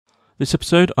This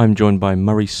episode, I'm joined by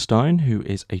Murray Stein, who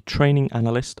is a training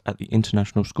analyst at the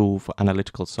International School for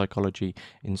Analytical Psychology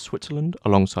in Switzerland,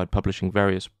 alongside publishing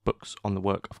various books on the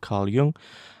work of Carl Jung,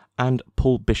 and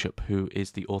Paul Bishop, who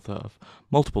is the author of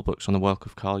multiple books on the work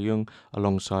of Carl Jung,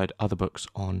 alongside other books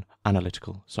on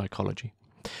analytical psychology.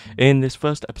 In this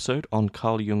first episode on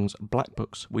Carl Jung's Black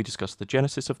Books, we discuss the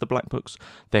genesis of the Black Books,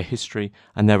 their history,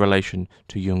 and their relation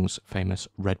to Jung's famous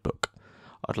Red Book.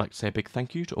 I'd like to say a big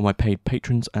thank you to all my paid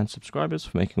patrons and subscribers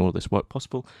for making all this work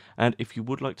possible. And if you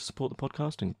would like to support the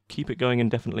podcast and keep it going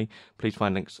indefinitely, please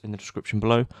find links in the description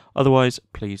below. Otherwise,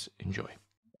 please enjoy.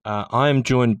 I am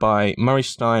joined by Murray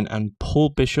Stein and Paul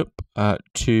Bishop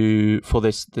for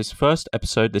this first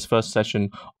episode, this first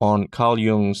session on Carl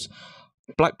Jung's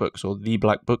Black Books, or the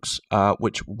Black Books,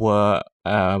 which were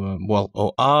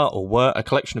were a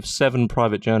collection of 7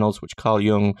 private journals which Carl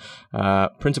Jung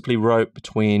principally wrote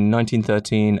between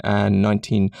 1913 and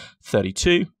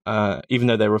 1932. Even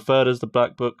though they're referred as the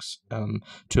Black Books,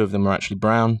 2 of them are actually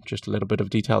brown, just a little bit of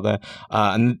detail there.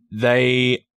 And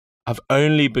they have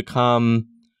only become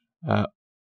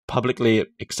publicly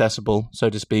accessible, so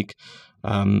to speak,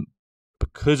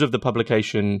 because of the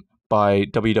publication by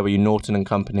W. Norton and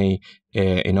Company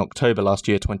in October last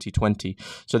year, 2020.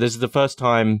 So this is the first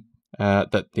time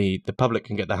that the public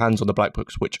can get their hands on the Black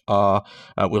Books, which are,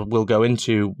 we'll go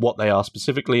into what they are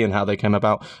specifically and how they came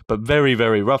about, but very,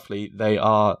 very roughly, they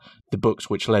are the books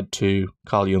which led to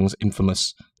Carl Jung's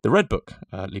infamous The Red Book,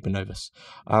 Liber Novus.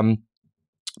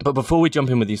 But before we jump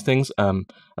in with these things,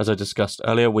 as I discussed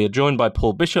earlier, we are joined by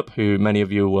Paul Bishop, who many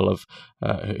of you will have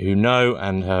who know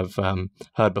and have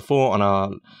heard before on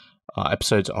our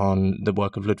episodes on the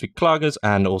work of Ludwig Klages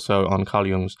and also on Carl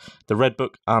Jung's The Red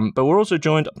Book. But we're also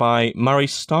joined by Murray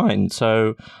Stein.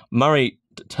 So, Murray,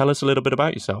 tell us a little bit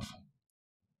about yourself.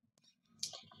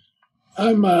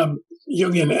 I'm a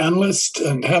Jungian analyst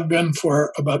and have been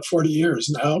for about 40 years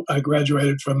now. I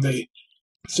graduated from the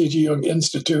C.G. Jung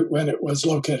Institute when it was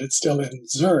located still in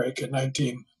Zurich in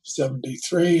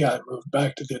 1973. I moved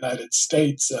back to the United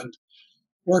States and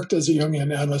worked as a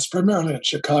Jungian analyst primarily in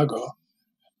Chicago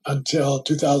until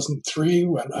 2003,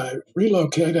 when I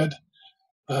relocated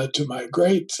to my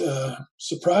great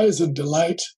surprise and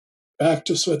delight back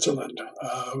to Switzerland,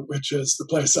 which is the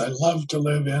place I love to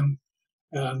live in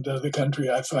and the country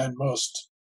I find most,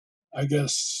 I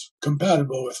guess,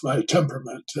 compatible with my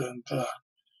temperament and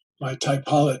my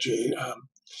typology.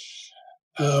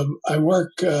 I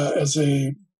work as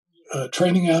a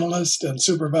training analyst and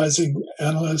supervising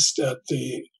analyst at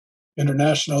the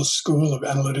International School of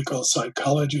Analytical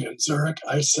Psychology in Zurich,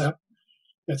 ISAP,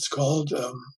 it's called.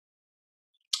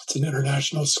 It's an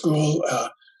international school.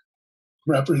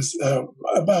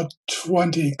 About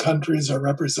 20 countries are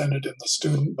represented in the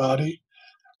student body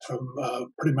from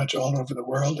pretty much all over the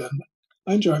world. And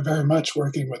I enjoy very much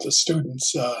working with the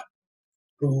students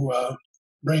who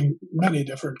bring many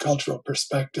different cultural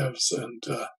perspectives and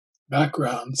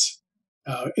backgrounds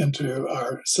into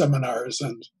our seminars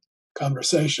and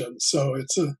conversations. So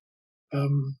it's a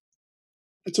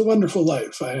wonderful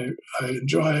life. I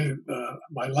enjoy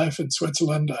my life in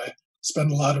Switzerland. I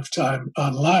spend a lot of time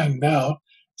online now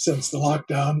since the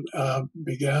lockdown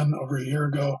began over a year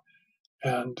ago,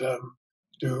 and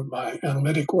do my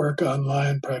analytic work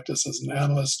online, practice as an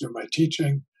analyst, do my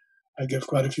teaching. I give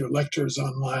quite a few lectures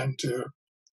online to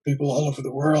people all over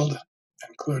the world,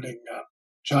 including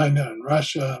China and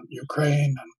Russia, and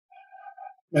Ukraine, and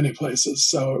many places.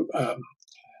 So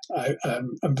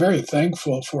I'm very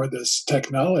thankful for this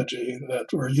technology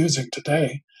that we're using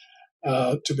today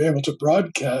to be able to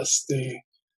broadcast the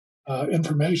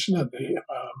information and the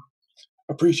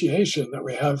appreciation that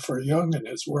we have for Jung and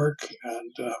his work,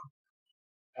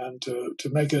 and to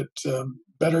make it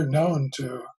better known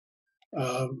to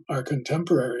our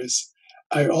contemporaries.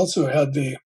 I also had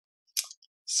the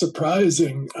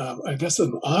surprising, I guess,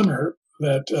 an honor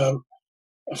that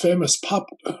a famous pop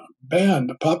band,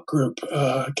 a pop group,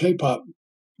 K-pop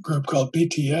group called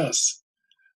Ph.D.is,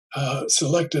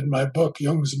 selected my book,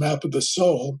 Jung's Map of the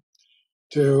Soul,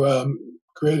 to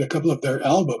create a couple of their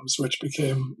albums, which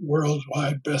became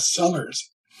worldwide bestsellers.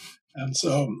 And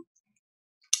so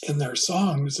in their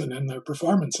songs and in their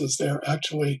performances, they're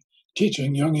actually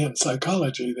teaching Jungian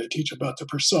psychology. They teach about the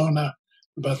persona,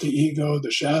 about the ego,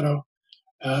 the shadow.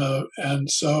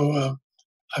 And so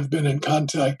I've been in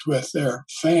contact with their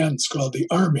fans called the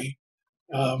Army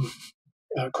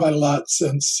quite a lot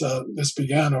since this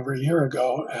began over a year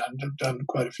ago, and have done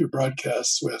quite a few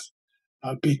broadcasts with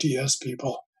BTS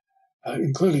people,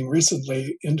 including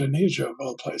recently Indonesia, of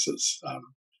all places.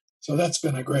 So that's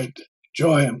been a great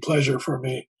joy and pleasure for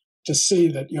me to see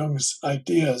that Jung's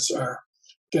ideas are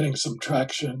getting some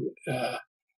traction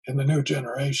in the new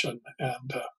generation,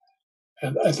 and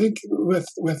I think with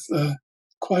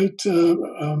quite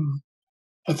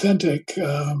authentic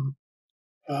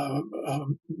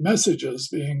messages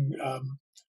being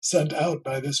sent out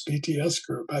by this BTS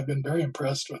group. I've been very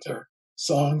impressed with their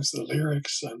songs, the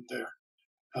lyrics, and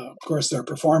of course, their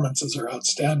performances are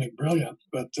outstanding, brilliant,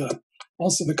 but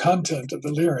also the content of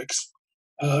the lyrics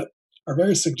are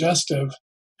very suggestive,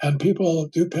 and people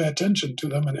do pay attention to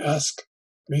them and ask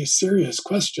me serious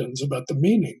questions about the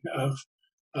meaning of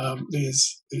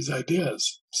these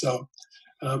ideas. So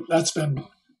that's been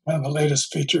one of the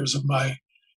latest features of my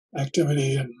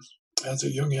activity and as a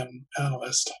Jungian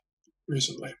analyst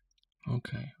recently.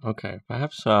 Okay.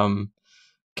 Perhaps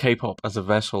K-pop as a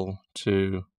vessel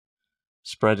to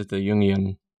spread the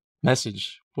Jungian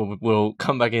message. We'll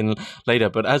come back in later.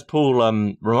 But as Paul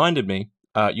reminded me,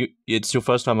 it's your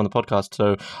first time on the podcast,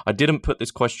 so I didn't put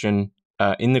this question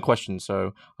in the question.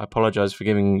 So I apologize for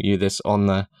giving you this on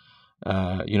the,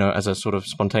 as a sort of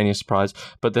spontaneous surprise.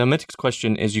 But the Hermitix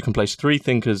question is: you can place 3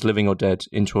 thinkers, living or dead,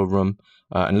 into a room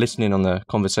and listen in on the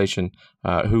conversation.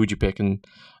 Who would you pick?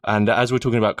 And as we're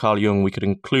talking about Carl Jung, we could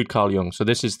include Carl Jung. So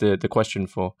this is the question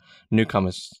for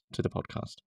newcomers to the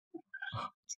podcast.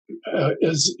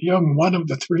 Is Jung one of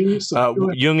the 3?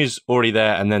 So Jung is already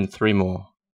there, and then 3 more.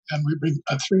 And we bring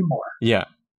 3 more. Yeah.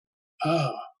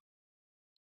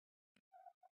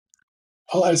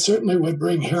 Well, I certainly would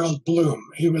bring Harold Bloom.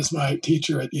 He was my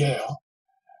teacher at Yale.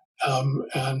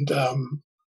 And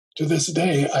to this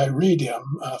day, I read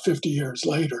him 50 years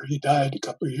later. He died a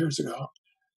couple of years ago.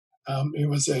 He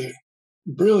was a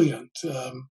brilliant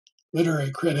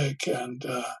literary critic and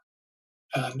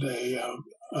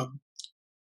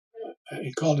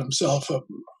he called himself a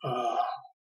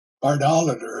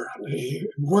bardolater. He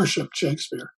worshipped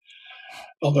Shakespeare.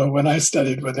 Although when I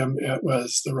studied with him, it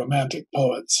was the Romantic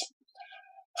poets.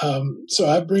 So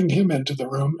I bring him into the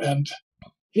room, and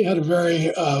he had a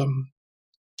very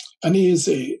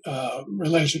uneasy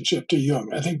relationship to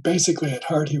Jung. I think basically at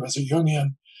heart he was a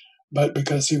Jungian, but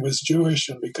because he was Jewish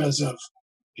and because of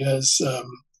his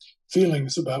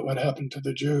feelings about what happened to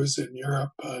the Jews in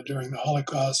Europe during the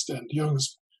Holocaust and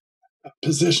Jung's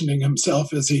positioning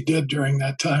himself as he did during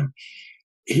that time,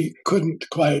 he couldn't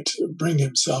quite bring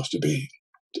himself to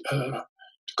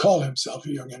call himself a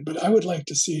Jungian. But I would like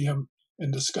to see him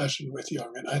in discussion with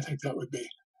Jung, and I think that would be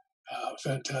a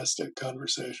fantastic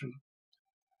conversation.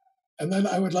 And then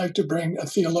I would like to bring a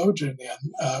theologian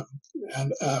in,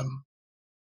 and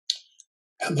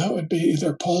that would be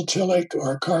either Paul Tillich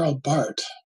or Karl Barth.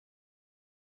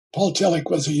 Paul Tillich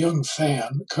was a Jung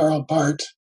fan. Karl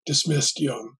Barth dismissed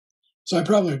Jung. So I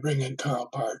probably bring in Karl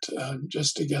Barth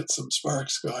just to get some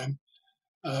sparks going.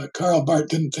 Karl Barth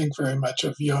didn't think very much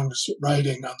of Jung's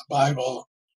writing on the Bible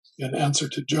in answer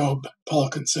to Job. Paul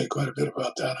can say quite a bit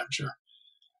about that, I'm sure.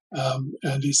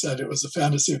 And he said it was the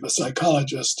fantasy of a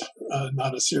psychologist,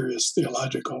 not a serious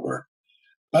theological work.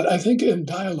 But I think in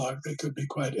dialogue they could be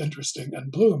quite interesting.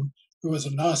 And Bloom, who was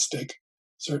a Gnostic,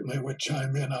 certainly would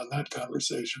chime in on that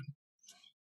conversation.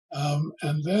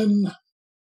 And then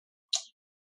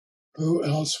who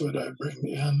else would I bring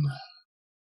in?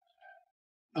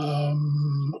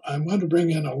 I want to bring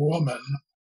in a woman.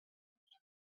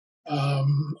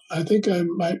 I think I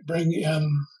might bring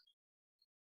in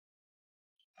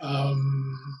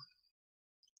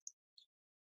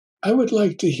I would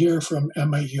like to hear from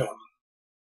Emma Jung.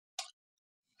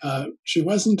 She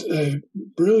wasn't a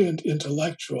brilliant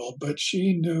intellectual, but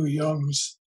she knew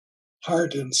Jung's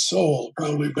heart and soul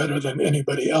probably better than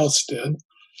anybody else did.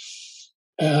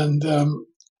 And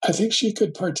I think she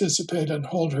could participate and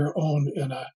hold her own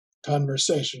in a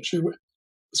conversation. She was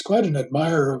quite an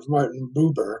admirer of Martin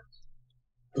Buber,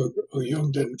 who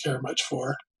Jung didn't care much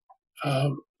for.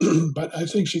 But I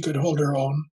think she could hold her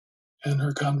own in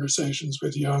her conversations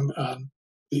with Jung on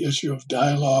the issue of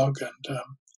dialogue and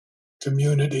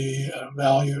community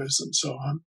values and so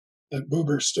on that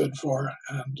Buber stood for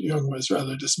and Jung was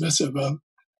rather dismissive of.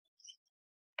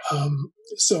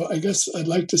 So I guess I'd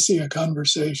like to see a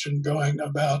conversation going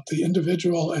about the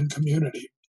individual and community.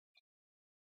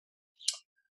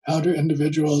 How do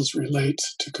individuals relate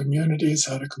to communities?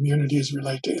 How do communities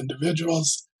relate to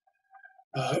individuals?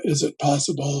 Is it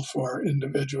possible for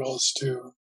individuals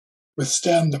to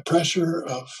withstand the pressure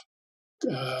of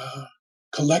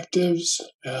collectives,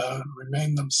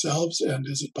 remain themselves? And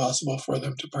is it possible for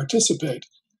them to participate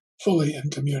fully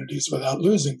in communities without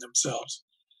losing themselves?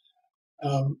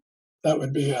 That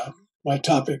would be my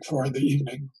topic for the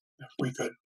evening if we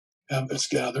could have this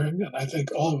gathering. And I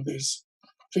think all of these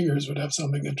figures would have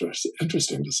something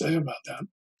interesting to say about that.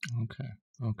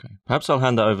 Okay. Perhaps I'll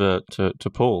hand that over to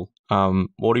Paul.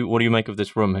 What do you make of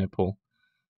this room here, Paul?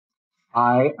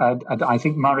 I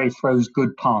think Murray throws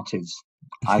good parties.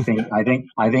 I think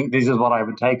this is what I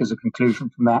would take as a conclusion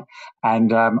from that.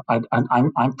 And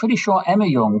I'm pretty sure Emma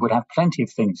Jung would have plenty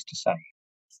of things to say.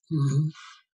 Mm-hmm.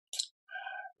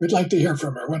 We'd like to hear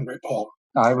from her, wouldn't we, Paul?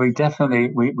 We definitely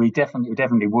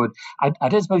would. I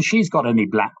don't suppose she's got any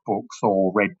black books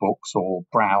or red books or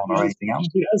brown or anything else.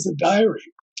 She has a diary.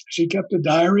 She kept a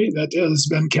diary that has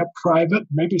been kept private.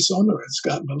 Maybe Sonu has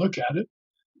gotten a look at it.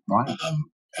 Right.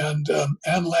 And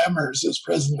Ann Lammers is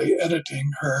presently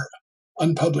editing her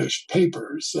unpublished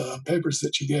papers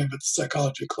that she gave at the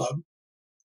Psychology Club.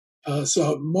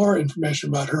 So more information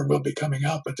about her will be coming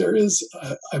out. But there is,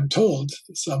 I'm told,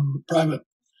 some private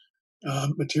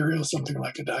material, something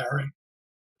like a diary.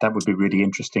 That would be really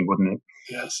interesting, wouldn't it?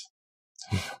 Yes.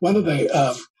 One of the,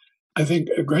 I think,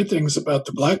 great things about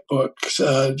the Black Books,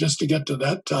 just to get to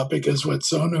that topic, is what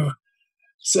Sonu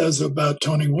says about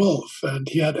Toni Wolff, and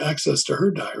he had access to her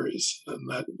diaries. And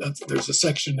there's a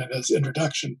section in his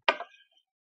introduction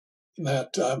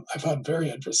that I found very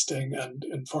interesting and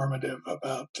informative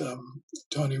about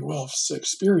Toni Wolff's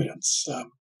experience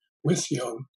with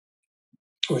Jung,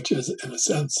 which is, in a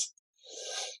sense,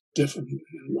 different,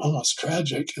 almost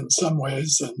tragic in some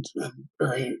ways, and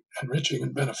very enriching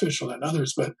and beneficial in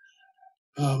others, but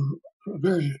a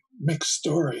very mixed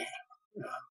story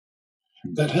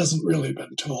that hasn't really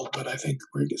been told. But I think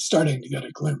we're starting to get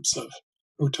a glimpse of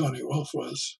who Toni Wolff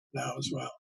was now as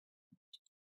well.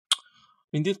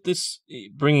 I mean, this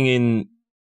bringing in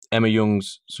Emma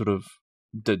Jung's sort of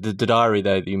the diary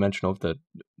there that you mentioned of that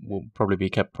will probably be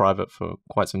kept private for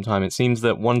quite some time. It seems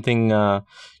that one thing, as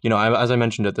I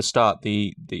mentioned at the start,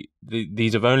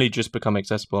 these have only just become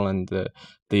accessible, and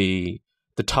the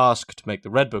task to make the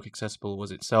Red Book accessible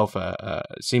was itself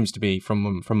seems to be,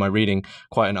 from my reading,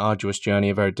 quite an arduous journey,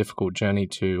 a very difficult journey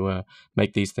to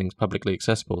make these things publicly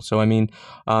accessible. So, I mean,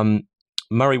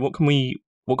 Murray, what can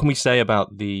we say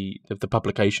about the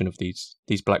publication of these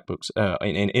Black Books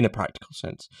in a practical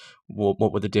sense?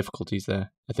 What were the difficulties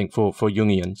there, I think, for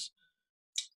Jungians?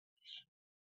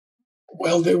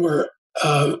 Well, they were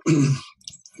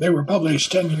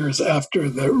published 10 years after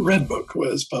the Red Book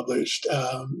was published,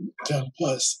 10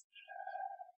 plus,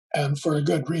 and for a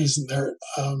good reason.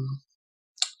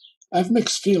 I have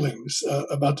mixed feelings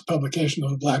about the publication of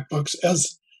the Black Books,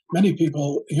 as many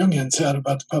people, Jungians, had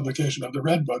about the publication of the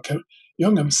Red Book.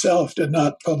 Jung himself did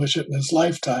not publish it in his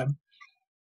lifetime,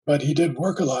 but he did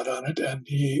work a lot on it, and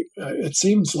it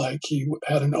seems like he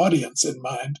had an audience in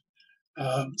mind,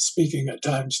 speaking at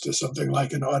times to something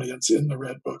like an audience in the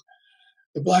Red Book.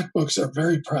 The Black Books are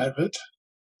very private.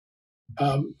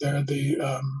 They're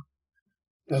the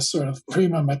sort of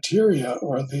prima materia,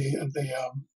 or the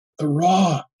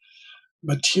raw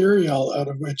material out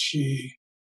of which he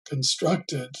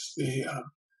constructed the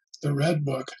Red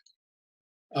Book.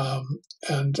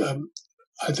 And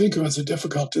I think it was a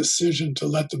difficult decision to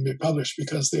let them be published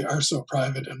because they are so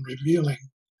private and revealing.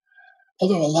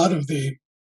 Although a lot of the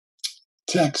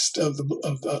text of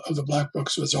the Black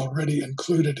Books was already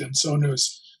included in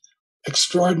Sonu's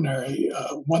extraordinary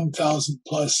 1,000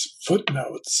 plus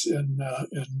footnotes in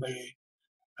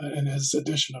his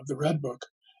edition of the Red Book.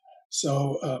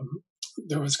 So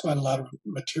there was quite a lot of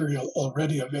material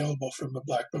already available from the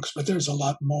Black Books, but there's a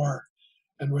lot more.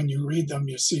 And when you read them,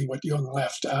 you see what Jung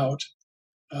left out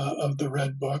of the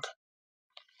Red Book.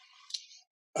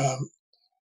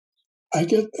 I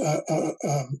get,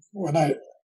 when I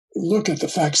look at the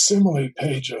facsimile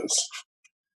pages,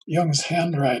 Jung's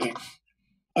handwriting,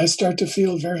 I start to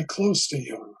feel very close to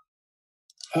Jung.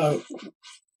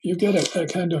 You get a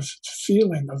kind of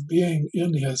feeling of being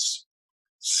in his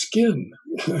skin,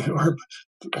 or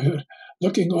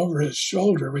looking over his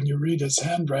shoulder when you read his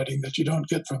handwriting, that you don't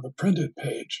get from the printed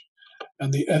page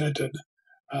and the edited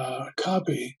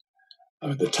copy,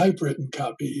 the typewritten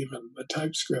copy, even the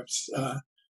typescripts.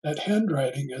 That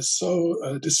handwriting is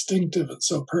so distinctive and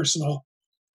so personal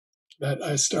that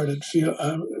I started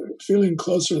feeling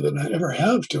closer than I ever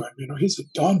have to him. You know, he's a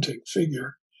daunting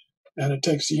figure, and it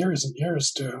takes years and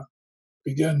years to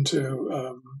begin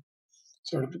to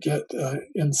sort of get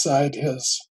inside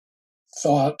his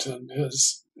thought and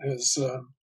his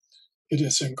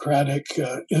idiosyncratic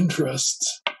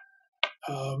interests,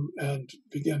 and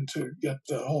begin to get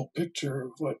the whole picture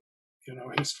of what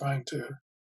he's trying to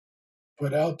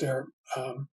put out there.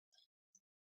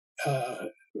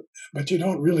 But you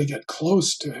don't really get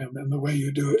close to him in the way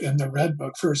you do in the Red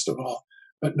Book, first of all,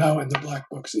 but now in the Black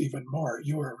Books even more.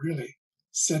 You are really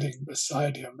sitting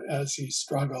beside him as he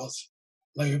struggles,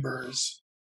 labors,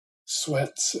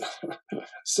 sweats,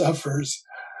 suffers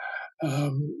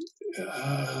um,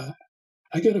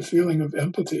 I get a feeling of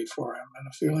empathy for him and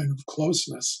a feeling of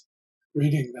closeness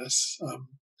reading this.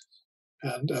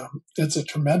 It's a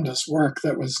tremendous work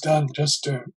that was done just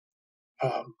to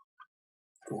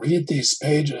read these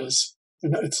pages.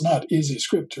 It's not easy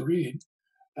script to read,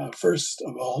 first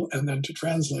of all, and then to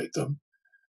translate them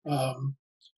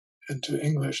into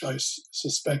English. I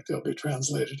suspect they'll be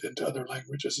translated into other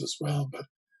languages as well, but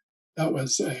that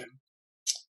was a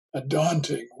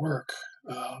daunting work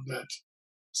that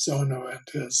Sono and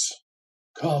his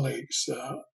colleagues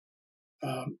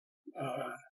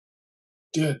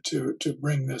did to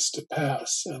bring this to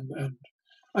pass. And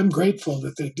I'm grateful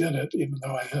that they did it, even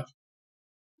though I have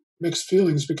mixed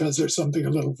feelings because there's something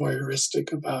a little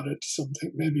voyeuristic about it.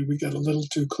 Something maybe we get a little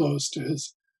too close to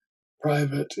his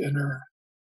private inner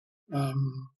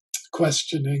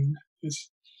questioning. There's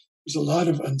a lot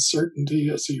of uncertainty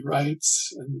as he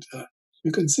writes, and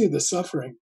you can see the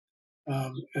suffering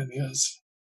in his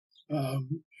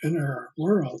inner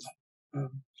world.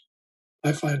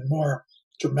 I find more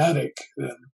dramatic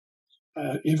than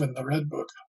even the Red Book,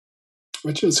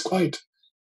 which is quite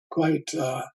crafted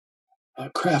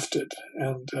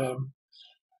and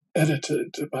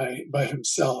edited by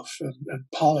himself and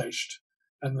polished,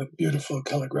 and the beautiful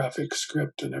calligraphic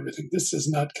script and everything. This is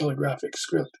not calligraphic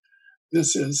script.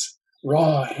 This is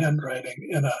raw handwriting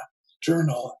in a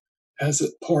journal as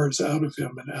it pours out of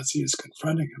him and as he is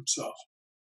confronting himself.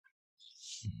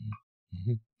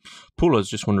 Mm-hmm. Paul, I was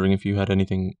just wondering if you had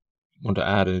anything you want to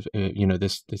add.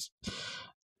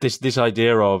 This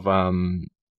idea of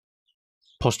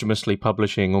posthumously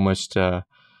publishing almost not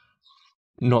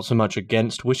so much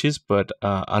against wishes, but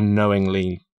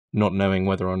unknowingly not knowing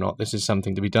whether or not this is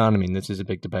something to be done. I mean, this is a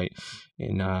big debate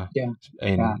in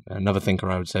another thinker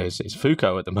I would say is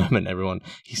Foucault at the moment.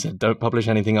 He said, don't publish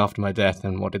anything after my death.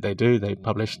 And what did they do? They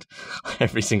published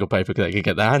every single paper they could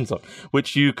get their hands on,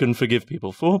 which you can forgive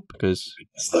people for because...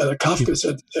 Kafka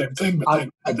said the same thing, but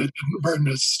they didn't burn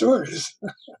his stories.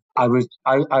 I was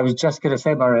just going to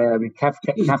say, Maria, I mean,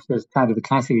 Kafka is kind of the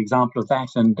classic example of that,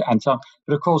 and so on.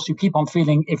 But of course, you keep on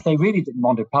feeling if they really didn't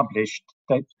want it published,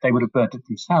 they would have burnt it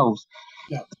themselves.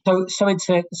 Yeah. So it's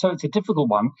a difficult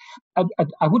one.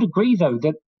 I would agree, though,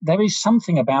 that there is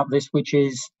something about this which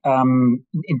is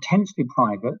intensely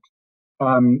private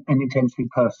and intensely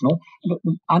personal.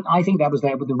 And I think that was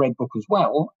there with the Red Book as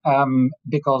well,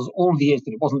 because all the years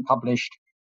that it wasn't published,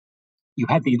 you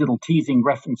had these little teasing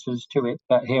references to it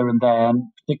here and there, and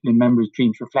particularly in Memories,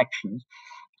 Dreams, Reflections.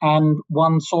 And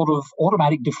one sort of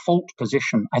automatic default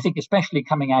position, I think especially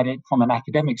coming at it from an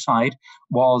academic side,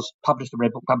 was publish the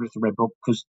Red Book,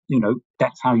 because,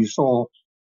 that's how you saw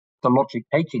the logic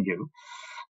taking you.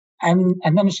 And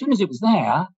then as soon as it was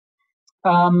there,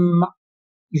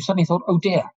 you suddenly thought, oh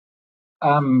dear,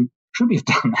 should we have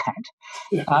done that?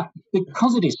 Yeah.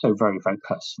 Because it is so very, very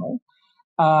personal.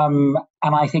 And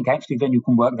I think actually then you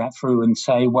can work that through and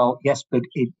say, well, yes, but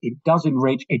it does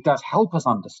enrich, it does help us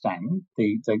understand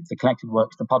the collected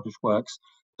works, the published works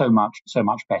so much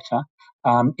better.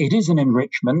 It is an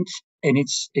enrichment, and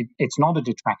it's not a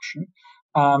detraction.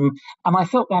 And I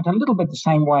felt that a little bit the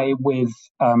same way with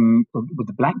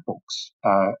the Black Books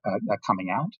coming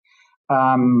out.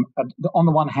 On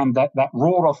the one hand, that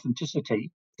raw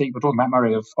authenticity that you were talking about,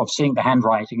 Murray, of seeing the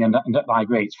handwriting, and I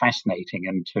agree, it's fascinating,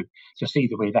 and to see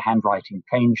the way the handwriting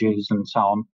changes and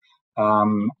so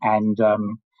on.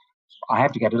 I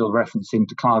have to get a little reference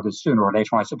into Klager's sooner or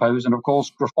later, I suppose, and of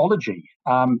course graphology.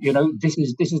 This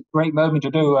is a great moment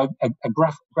to do a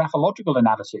graphological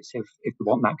analysis if you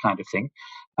want that kind of thing.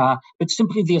 But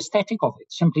simply the aesthetic of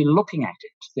it, simply looking at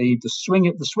it, the swing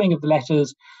of the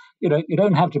letters. You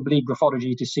don't have to believe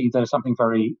graphology to see there's something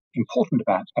very important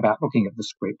about looking at the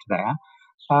script there.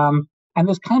 And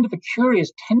there's kind of a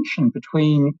curious tension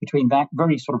between that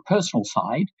very sort of personal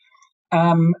side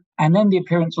and then the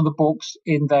appearance of the books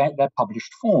in their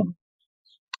published form,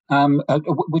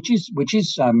 which is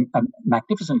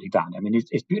magnificently done. I mean,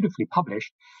 it's beautifully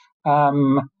published.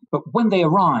 But when they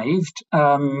arrived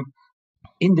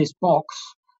in this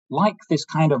box, like this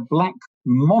kind of black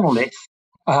monolith,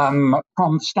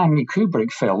 from Stanley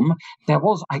Kubrick film,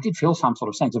 I did feel some sort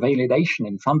of sense of alienation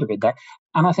in front of it there,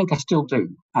 and I think I still do,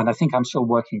 and I think I'm still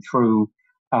working through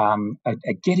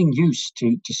getting used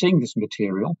to seeing this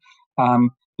material.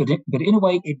 But in a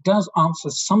way, it does answer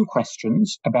some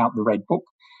questions about the Red Book.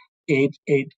 It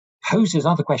poses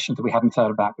other questions that we hadn't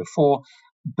thought about before,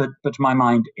 but to my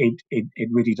mind, it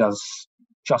really does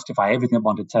justify everything that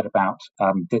one had said about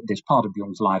this part of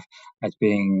Jung's life as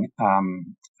being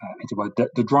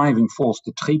the driving force,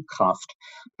 the Triebkraft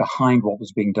behind what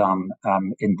was being done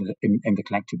in the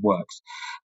collected works.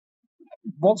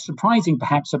 what's surprising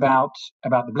perhaps about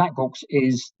the black books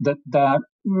is that the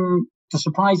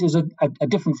surprises are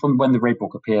different from when the red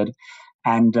book appeared,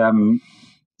 and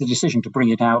the decision to bring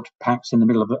it out perhaps in the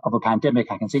middle of a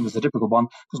pandemic, I can see, was a difficult one,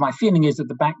 because my feeling is that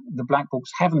the black books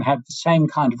haven't had the same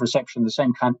kind of reception,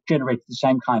 generated the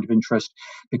same kind of interest,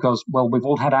 because, well, we've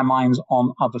all had our minds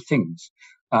on other things.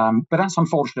 But that's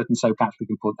unfortunate, and so perhaps we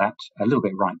can put that a little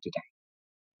bit right today.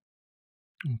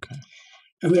 Okay.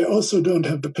 And they also don't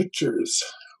have the pictures,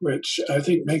 which I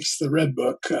think makes the red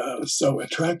book so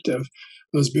attractive.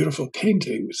 Those beautiful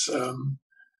paintings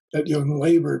that Jung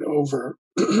labored over.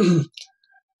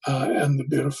 And the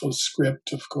beautiful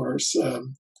script, of course.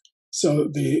 So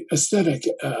the aesthetic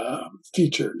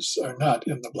features are not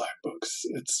in the black books.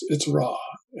 It's raw.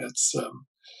 It's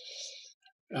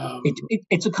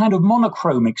a kind of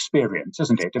monochrome experience,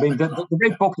 isn't it? I mean, the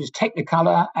red book is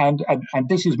Technicolor, and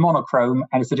this is monochrome,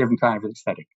 and it's a different kind of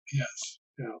aesthetic. Yes.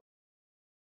 Yeah.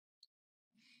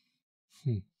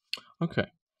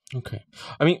 Okay.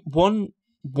 I mean,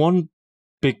 one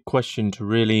big question to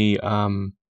really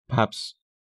perhaps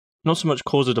not so much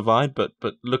cause a divide, but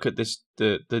look at this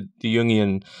the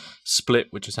Jungian split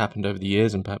which has happened over the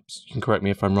years, and perhaps you can correct me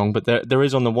if I'm wrong. But there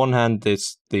is on the one hand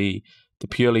the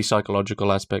purely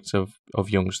psychological aspects of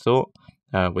Jung's thought,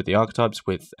 with the archetypes,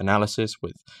 with analysis,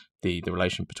 with the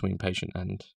relation between patient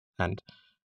and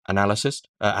analyst,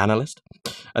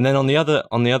 and then on the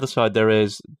other side there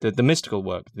is the mystical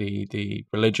work, the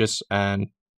religious and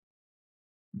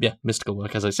mystical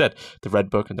work, as I said, the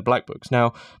red book and the black books.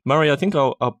 Now, Murray, I think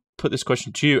I'll put this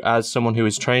question to you as someone who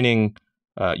is training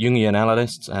Jungian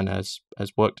analysts and has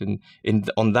worked in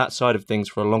on that side of things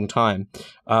for a long time.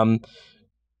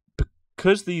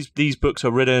 Because these books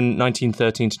are written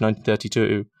 1913 to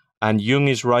 1932, and Jung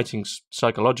is writing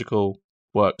psychological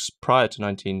works prior to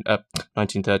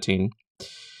 1913,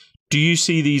 do you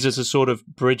see these as a sort of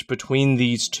bridge between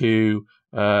these two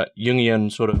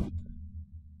Jungian sort of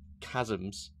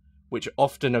chasms, which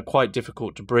often are quite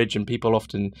difficult to bridge, and people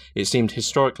often, it seemed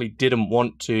historically, didn't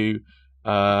want to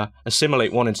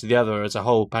assimilate one into the other as a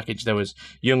whole package? There was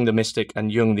Jung the mystic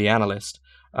and Jung the analyst.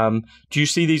 Do you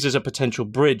see these as a potential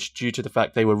bridge due to the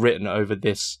fact they were written over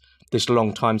this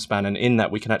long time span, and in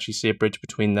that we can actually see a bridge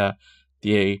between the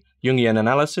Jungian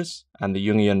analysis and the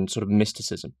Jungian sort of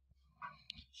mysticism?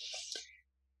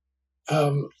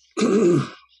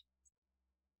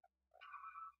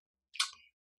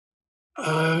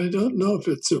 I don't know if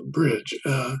it's a bridge.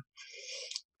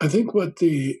 I think what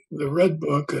the red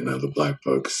book and the black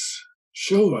books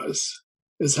show us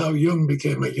is how Jung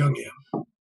became a Jungian.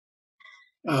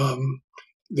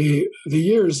 The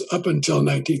years up until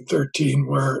 1913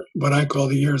 were what I call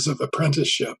the years of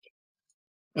apprenticeship.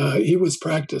 He was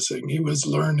practicing. He was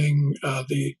learning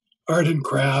the art and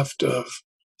craft of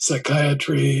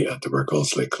psychiatry at the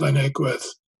Berkeley Clinic with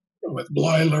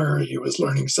Bleuler. He was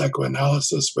learning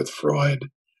psychoanalysis with Freud.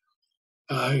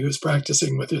 He was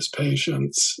practicing with his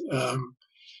patients.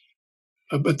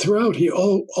 But throughout, he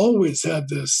always had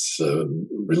this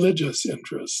religious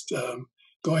interest,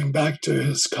 going back to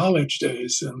his college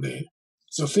days in the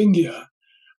Zofingia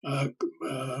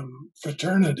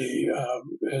fraternity.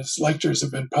 His lectures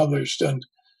have been published, and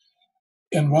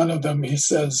in one of them he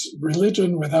says,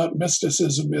 "Religion without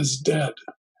mysticism is dead.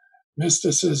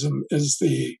 Mysticism is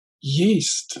the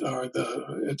yeast, or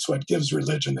it's what gives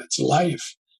religion its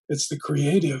life. It's the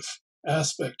creative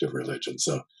aspect of religion."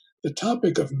 So the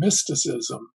topic of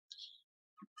mysticism,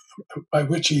 by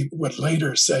which he would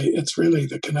later say it's really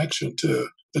the connection to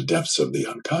the depths of the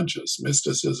unconscious.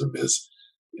 Mysticism is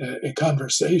a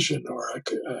conversation, or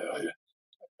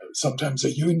sometimes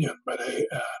a union, but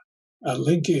a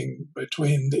linking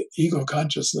between the ego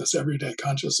consciousness, everyday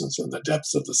consciousness, and the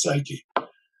depths of the psyche.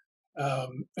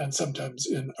 And sometimes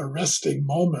in arresting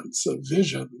moments of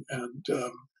vision and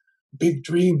big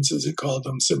dreams, as he called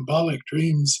them, symbolic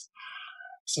dreams,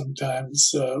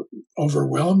 sometimes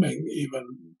overwhelming,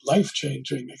 even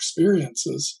life-changing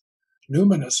experiences,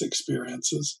 numinous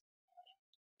experiences.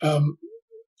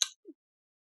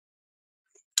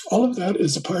 All of that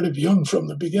is a part of Jung from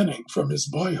the beginning, from his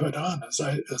boyhood on, as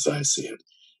I see it.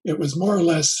 It was more or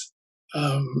less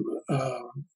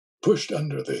pushed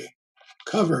under the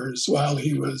covers while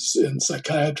he was in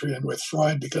psychiatry and with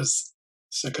Freud, because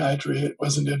psychiatry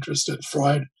wasn't interested.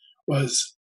 Freud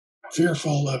was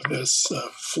fearful of this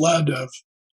flood of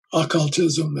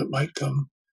occultism that might come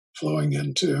flowing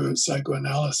into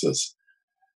psychoanalysis.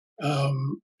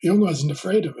 Jung wasn't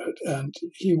afraid of it, and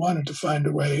he wanted to find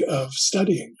a way of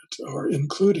studying it or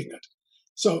including it.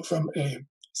 So from a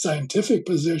scientific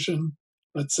position,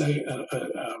 let's say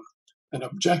an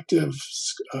objective,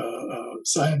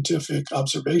 scientific,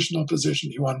 observational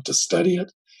position. He wanted to study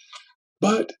it,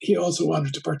 but he also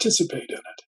wanted to participate in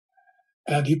it.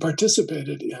 And he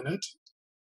participated in it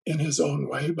in his own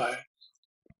way by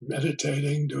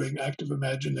meditating, doing active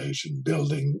imagination,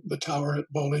 building the tower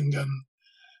at Bowlingen,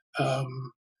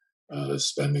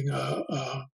 spending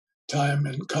time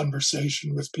in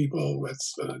conversation with people with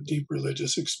deep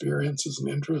religious experiences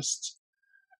and interests,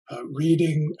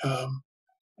 reading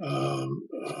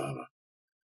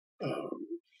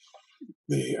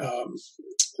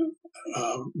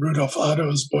Rudolf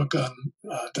Otto's book on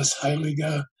Das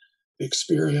Heilige, the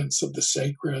experience of the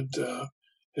sacred,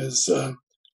 his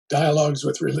dialogues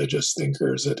with religious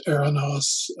thinkers at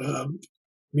Eranos,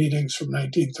 meetings from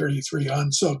 1933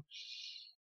 on. So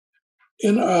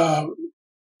in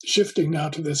shifting now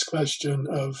to this question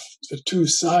of the two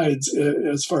sides,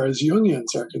 as far as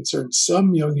Jungians are concerned,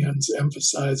 some Jungians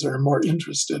emphasize or are more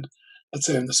interested, let's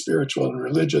say, in the spiritual and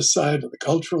religious side or the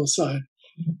cultural side,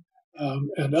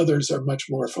 and others are much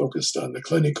more focused on the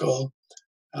clinical,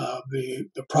 the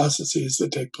processes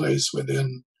that take place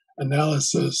within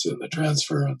analysis and the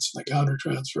transference and the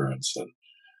countertransference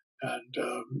and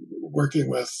working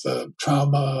with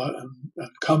trauma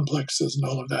and complexes and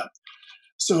all of that.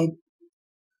 So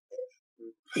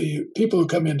the people who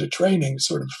come into training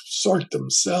sort of sort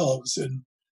themselves in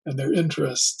their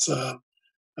interests,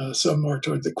 some more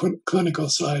toward the clinical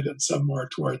side and some more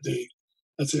toward the,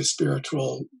 let's say,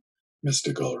 spiritual,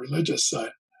 mystical, religious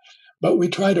side. But we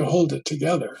try to hold it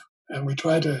together, and we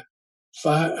try to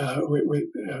find,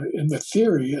 in the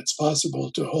theory, it's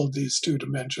possible to hold these two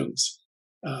dimensions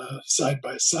side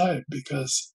by side,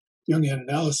 because Jungian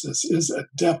analysis is a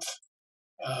depth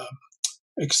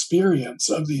experience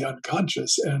of the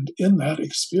unconscious, and in that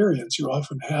experience you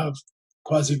often have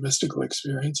quasi-mystical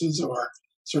experiences or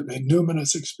certainly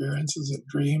numinous experiences and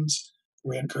dreams.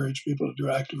 We encourage people to do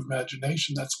active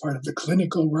imagination. That's part of the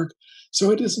clinical work.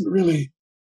 So it isn't really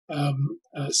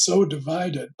so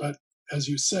divided, but as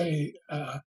you say,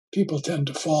 people tend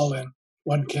to fall in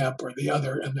one camp or the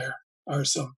other, and there are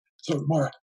some sort of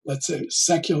more, let's say,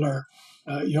 secular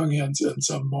Jungians and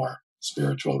some more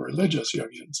spiritual religious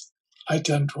Jungians. I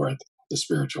tend toward the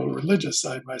spiritual religious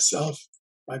side myself.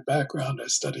 My background, I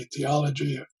studied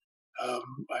theology.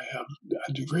 I have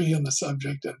a degree in the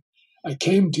subject, and I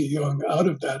came to Jung out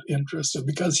of that interest. And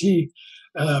because he,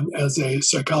 as a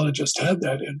psychologist, had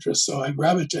that interest, so I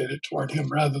gravitated toward him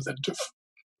rather than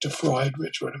to Freud,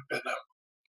 which would have been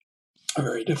a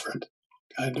very different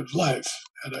kind of life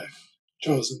had I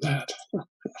chosen that.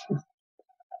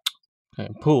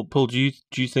 Okay. Paul, do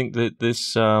you think that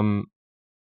this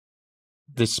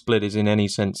this split is in any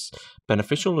sense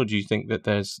beneficial, or do you think that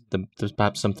there's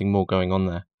perhaps something more going on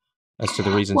there as to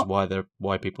the reasons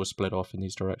why people split off in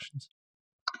these directions?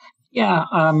 Yeah,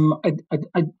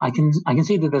 I can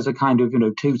see that there's a kind of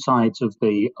two sides of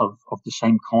the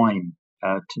same coin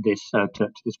to this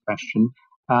question.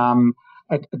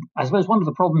 I suppose one of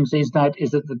the problems is that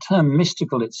the term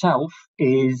mystical itself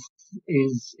is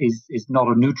not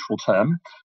a neutral term,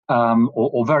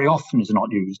 or very often is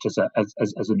not used as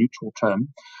a neutral term,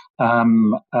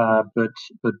 but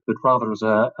rather as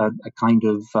a kind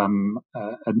of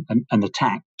an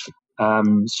attack.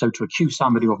 So to accuse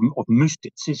somebody of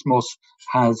mysticismus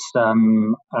has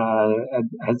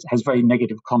very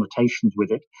negative connotations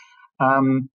with it.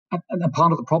 And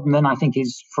part of the problem then, I think,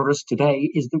 is for us today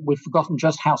is that we've forgotten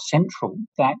just how central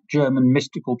that German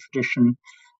mystical tradition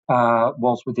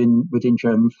was within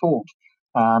German thought.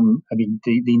 I mean,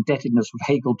 the indebtedness of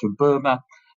Hegel to Boehme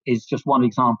is just one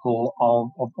example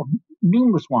of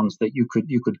numerous ones that you could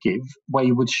give, where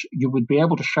you would be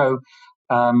able to show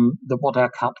that what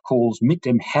Eckhart calls mit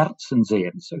dem Herzen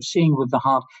sehen, so seeing with the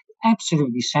heart,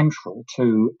 absolutely central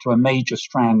to a major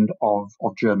strand of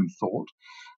German thought.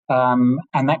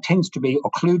 And that tends to be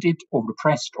occluded or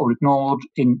repressed or ignored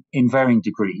in varying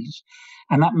degrees.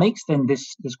 And that makes then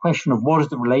this question of what is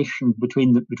the relation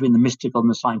between the mystical and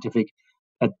the scientific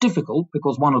difficult,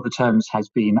 because one of the terms has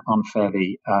been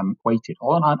unfairly weighted,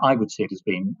 or I would say it has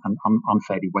been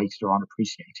unfairly weighted or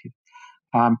unappreciated.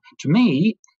 To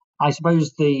me, I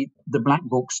suppose the black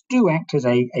books do act as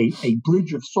a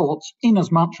bridge of sorts, in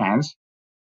as much as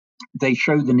they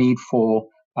show the need for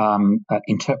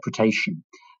interpretation.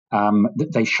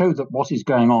 They show that what is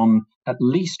going on, at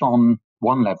least on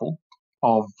one level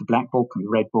of the black book and the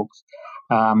red books,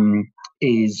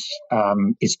 is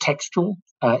textual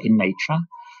in nature.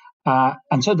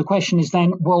 And so the question is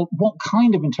then, well, what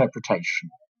kind of interpretation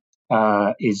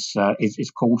is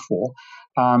called for?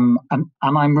 And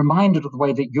I'm reminded of the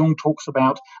way that Jung talks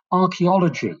about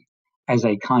archaeology as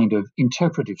a kind of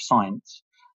interpretive science.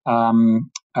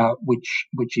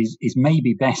 which is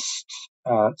maybe best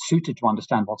suited to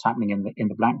understand what's happening in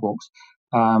the black books.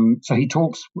 So he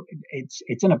talks.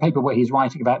 It's in a paper where he's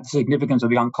writing about the significance of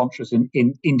the unconscious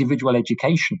in individual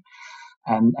education,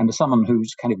 and as someone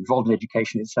who's kind of involved in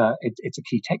education, it's a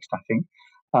key text, I think.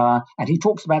 And he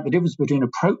talks about the difference between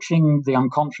approaching the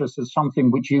unconscious as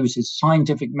something which uses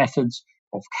scientific methods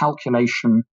of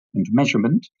calculation and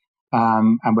measurement,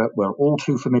 and we're all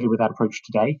too familiar with that approach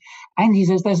today. And he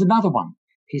says there's another one.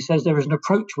 He says there is an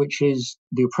approach which is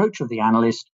the approach of the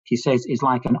analyst. He says is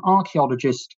like an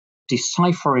archaeologist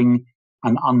deciphering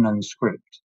an unknown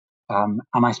script. And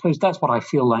I suppose that's what I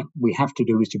feel like we have to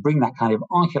do, is to bring that kind of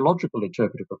archaeological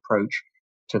interpretive approach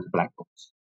to the black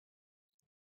books.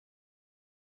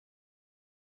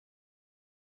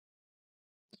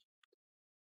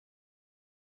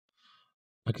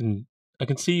 I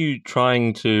can see you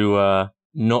trying to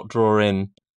not draw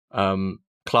in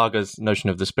Klager's notion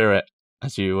of the spirit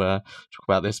as you talk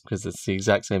about this, because it's the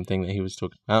exact same thing that he was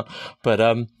talking about.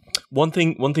 But one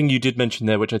thing you did mention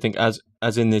there, which I think as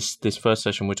in this first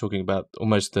session, we're talking about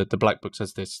almost the black books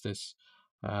as this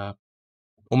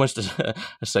almost a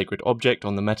sacred object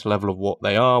on the meta level of what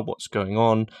they are, what's going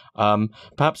on.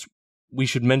 Perhaps we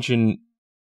should mention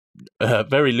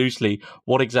very loosely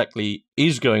what exactly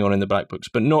is going on in the black books,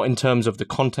 but not in terms of the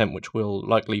content, which we'll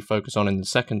likely focus on in the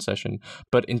second session,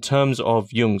 but in terms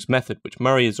of Jung's method, which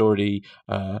Murray has already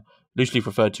loosely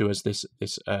referred to as this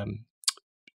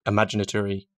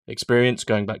imaginatory experience,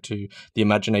 going back to the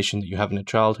imagination that you have in a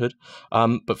childhood.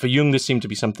 But for Jung, this seemed to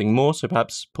be something more. So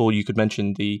perhaps, Paul, you could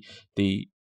mention the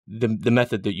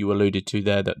method that you alluded to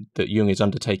there that Jung is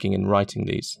undertaking in writing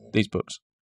these books.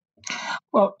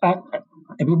 Well, I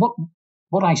mean,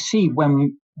 what I see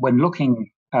when looking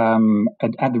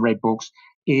at the Red Books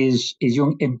is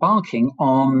Jung embarking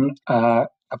on a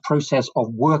process of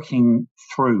working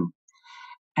through.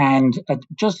 And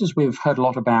just as we've heard a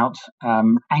lot about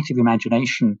active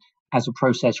imagination as a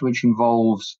process which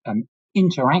involves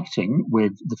interacting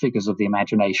with the figures of the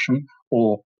imagination,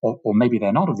 or maybe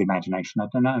they're not of the imagination, I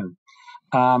don't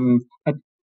know.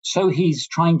 So he's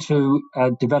trying to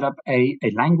develop a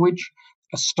language,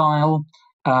 a style.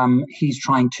 He's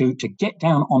trying to get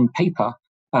down on paper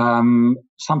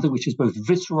something which is both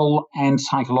visceral and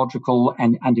psychological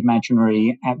and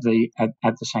imaginary at the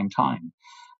same time.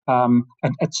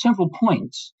 At several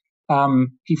points,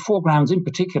 he foregrounds in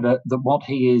particular that what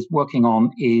he is working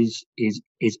on is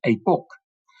a book.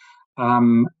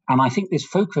 And I think this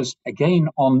focus again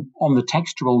on the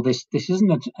textual, this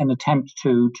isn't an attempt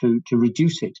to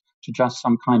reduce it to just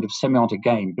some kind of semiotic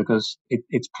game, because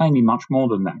it's plainly much more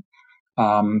than that.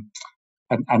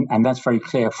 And that's very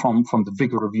clear from the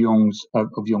vigor of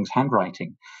Jung's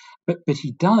handwriting. But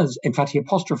he does, in fact, he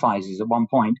apostrophizes at one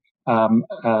point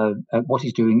what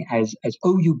he's doing as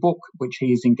OU book, which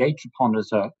he is engaged upon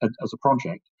as a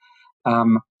project.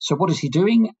 So what is he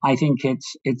doing? I think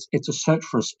it's a search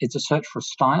for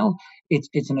style.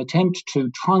 It's an attempt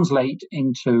to translate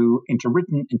into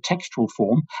written and textual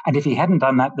form. And if he hadn't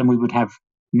done that, then we would have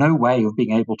no way of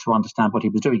being able to understand what he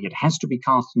was doing. It has to be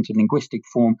cast into linguistic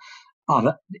form,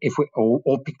 or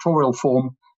pictorial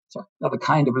form, so another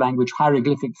kind of language,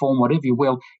 hieroglyphic form, whatever you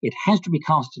will. It has to be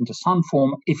cast into some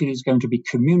form if it is going to be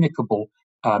communicable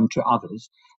to others.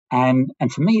 And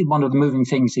for me, one of the moving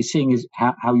things is seeing is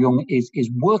how Jung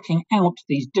is working out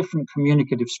these different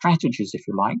communicative strategies, if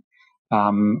you like,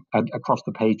 across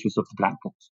the pages of the black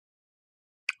books.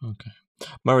 Okay,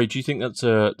 Murray, do you think that's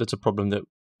a problem that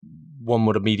one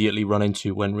would immediately run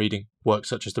into when reading works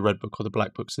such as the Red Book or the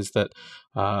Black Books? Is that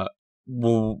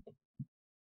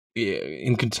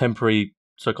in contemporary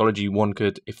psychology, one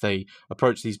could, if they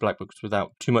approach these black books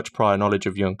without too much prior knowledge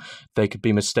of Jung, they could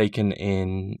be mistaken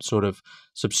in sort of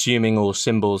subsuming all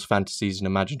symbols, fantasies, and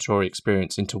imaginatory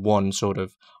experience into one sort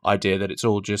of idea, that it's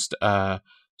all just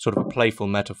sort of a playful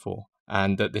metaphor,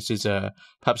 and that this is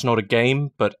perhaps not a game,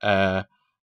 but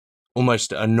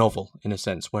almost a novel in a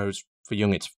sense, whereas for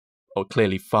Jung it's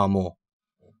clearly far more.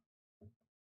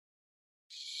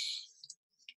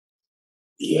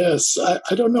 Yes,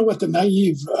 I don't know what the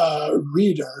naive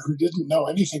reader who didn't know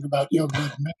anything about Jung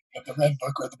would make of the Red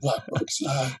Book or the Black Books.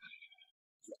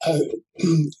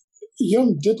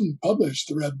 Jung didn't publish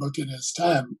the Red Book in his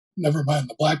time, never mind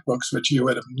the Black Books, which he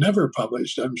would have never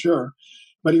published, I'm sure.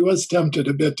 But he was tempted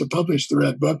a bit to publish the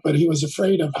Red Book, but he was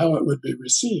afraid of how it would be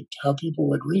received, how people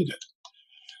would read it.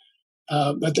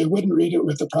 But they wouldn't read it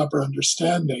with the proper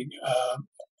understanding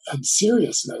and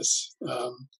seriousness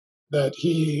that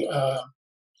he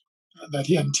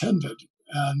intended.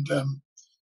 And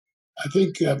I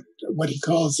think what he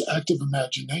calls active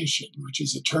imagination, which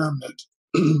is a term that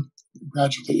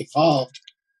gradually evolved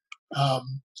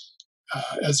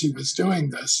as he was doing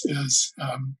this is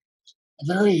a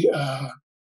very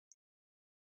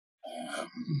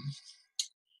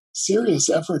serious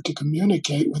effort to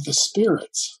communicate with the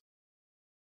spirits.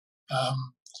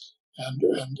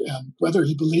 And whether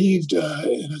he believed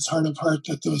in his heart of heart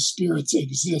that those spirits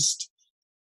exist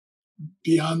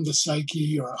beyond the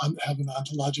psyche or have an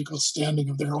ontological standing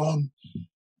of their own,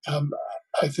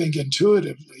 I think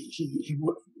intuitively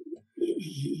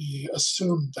he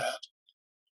assumed that.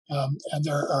 And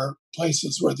there are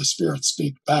places where the spirits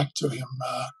speak back to him.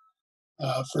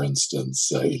 For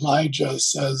instance, Elijah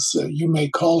says, "You may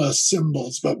call us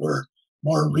symbols, but we're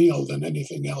more real than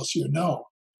anything else you know,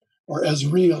 or as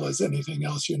real as anything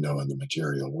else you know in the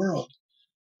material world."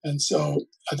 And so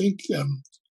I think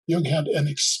Jung had an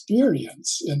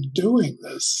experience in doing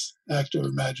this act of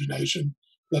imagination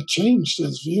that changed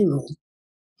his view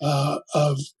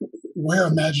of where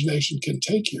imagination can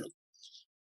take you.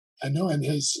 I know in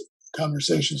his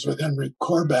conversations with Henry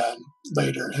Corbin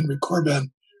later, Henry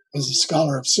Corbin was a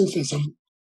scholar of Sufism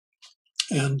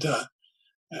and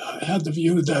had the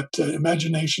view that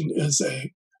imagination is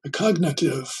a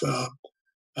cognitive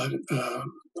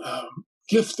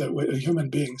gift that human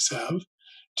beings have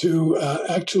to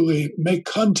actually make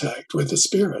contact with the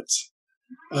spirits,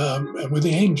 and with the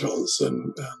angels,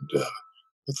 and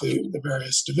with the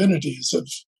various divinities of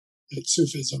that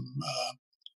Sufism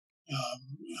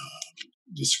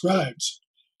describes.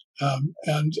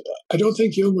 And I don't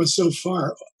think Jung was so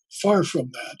far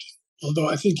from that, although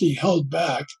I think he held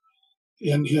back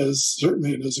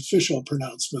certainly in his official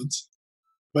pronouncements.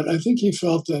 But I think he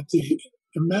felt that the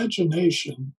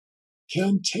imagination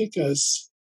can take us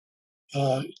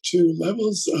to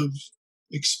levels of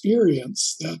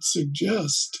experience that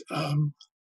suggest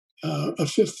a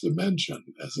fifth dimension,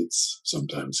 as it's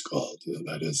sometimes called.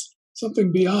 That is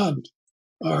something beyond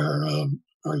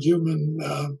our human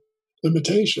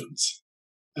limitations,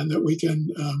 and that we can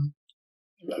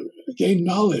gain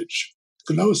knowledge,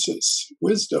 gnosis,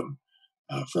 wisdom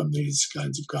from these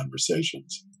kinds of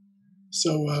conversations.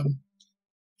 So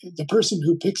the person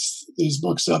who picks these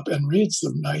books up and reads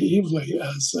them naively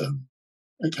as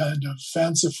a kind of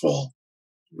fanciful,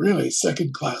 really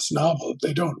second-class novel,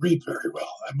 they don't read very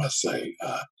well, I must say.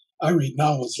 I read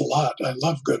novels a lot. I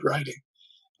love good writing.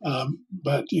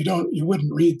 But you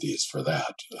wouldn't read these for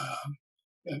that.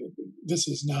 This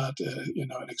is not,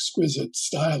 an exquisite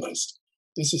stylist.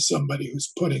 This is somebody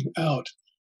who's putting out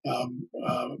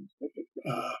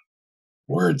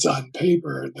words on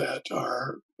paper that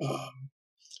are,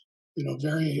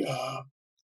 very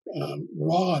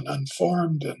raw and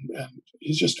unformed, and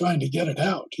he's just trying to get it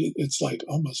out. It's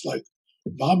almost like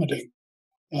vomiting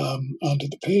onto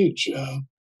the page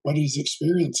what he's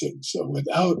experiencing. So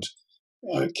without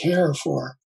care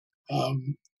for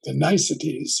the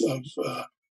niceties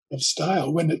of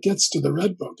style, when it gets to the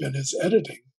Red Book and is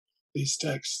editing these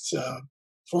texts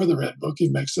for the Red Book, he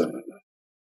makes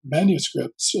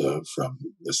manuscripts from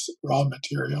this raw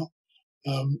material.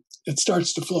 It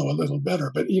starts to flow a little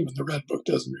better, but even the Red Book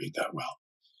doesn't read that well,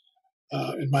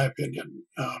 in my opinion.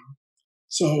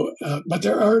 But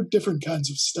there are different kinds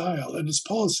of style. And as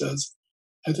Paul says,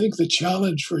 I think the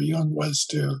challenge for Jung was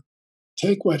to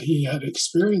take what he had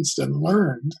experienced and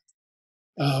learned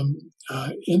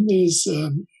in these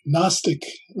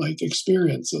Gnostic-like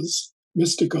experiences,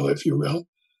 mystical, if you will.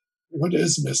 What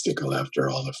is mystical, after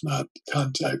all, if not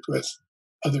contact with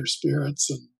other spirits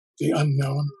and the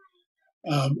unknown?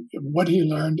 What he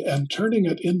learned, and turning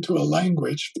it into a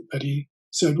language that he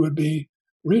said would be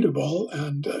readable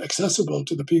and accessible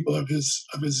to the people of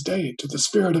his day, to the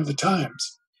spirit of the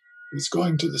times. He's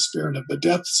going to the spirit of the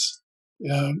depths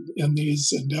in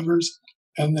these endeavors,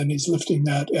 and then he's lifting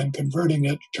that and converting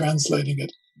it, translating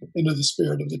it into the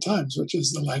spirit of the times, which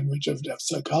is the language of depth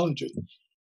psychology.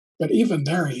 But even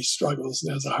there, he struggles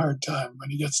and has a hard time when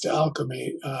he gets to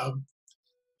alchemy.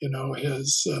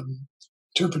 His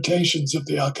interpretations of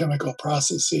the alchemical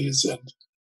processes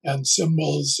and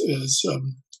symbols is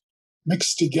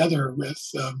mixed together with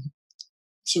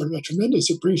sort of a tremendous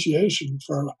appreciation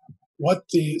for what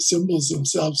the symbols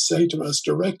themselves say to us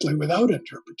directly without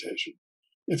interpretation.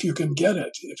 If you can get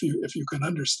it, if you can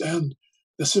understand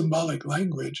the symbolic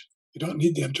language, you don't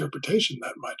need the interpretation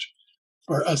that much.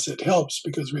 For us, it helps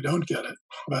because we don't get it.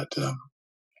 But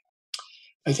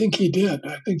I think he did.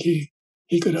 I think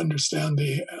he could understand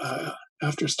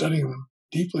after studying them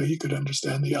deeply, he could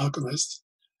understand the alchemists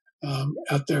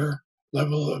at their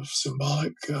level of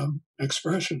symbolic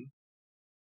expression.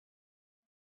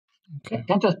 Okay.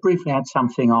 Can I just briefly add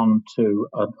something on to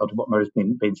what Murray's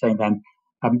been saying then?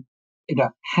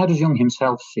 How does Jung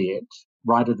himself see it?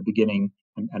 right at the beginning,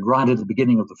 and right at the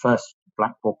beginning of the first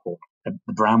black book, or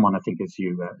the brown one, I think, as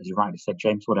you rightly said,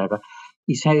 James, whatever.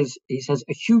 He says,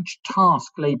 a huge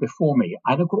task lay before me.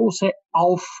 Eine große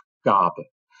Aufgabe.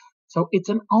 So it's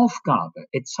an Aufgabe.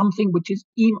 It's something which is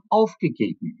ihm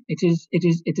aufgegeben. It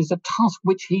is a task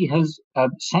which he has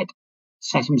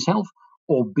set himself,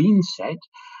 or been set.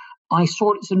 I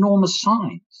saw its enormous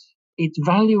size. Its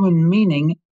value and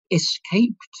meaning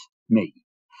escaped me.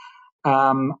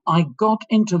 I got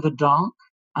into the dark,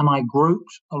 and I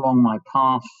groped along my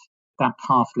path. That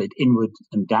path led inward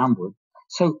and downward.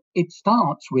 So it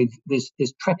starts with this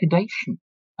trepidation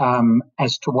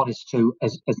as to what is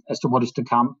to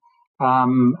come.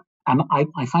 And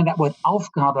I find that word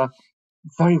Aufgabe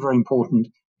very, very important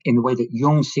in the way that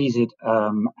Jung sees it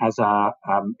as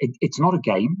it's not a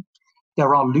game.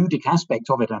 There are ludic aspects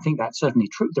of it. I think that's certainly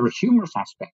true. There are humorous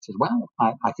aspects as well,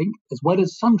 I think, as well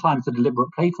as sometimes the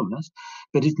deliberate playfulness.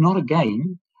 But it's not a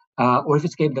game, or if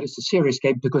it's a game, that it's a serious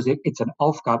game, because it's an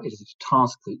Aufgabe. It is a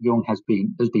task that Jung has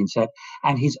been set,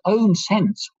 and his own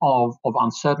sense of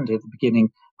uncertainty at the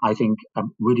beginning, I think,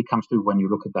 really comes through when you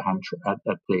look at the Handschrift,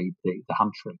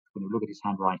 when you look at his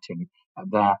handwriting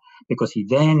there, because he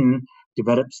then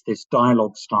develops this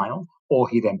dialogue style, or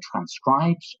he then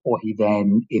transcribes, or he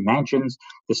then imagines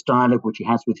this dialogue which he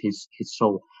has with his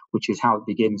soul, which is how it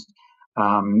begins.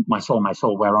 My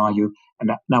soul, where are you?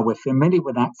 And now we're familiar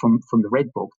with that from the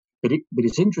Red Book, but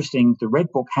it's interesting. The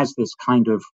Red Book has this kind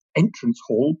of entrance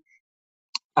hall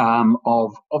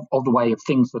of the way of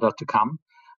things that are to come.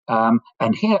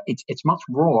 And here it's much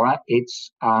rawer.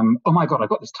 It's oh my God, I've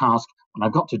got this task and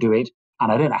I've got to do it,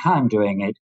 and I don't know how I'm doing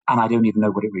it, and I don't even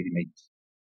know what it really means.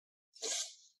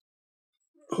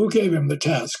 Who gave him the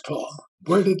task, Paul?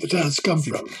 Where did the task come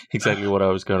from? Exactly what I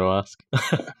was going to ask.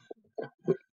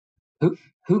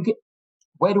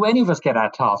 Where do any of us get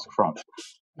our task from?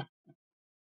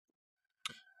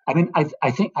 I mean,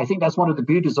 I think that's one of the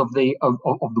beauties of the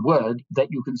word, that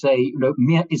you can say,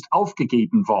 mir ist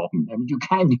aufgegeben worden. I mean, you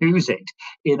can use it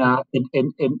in a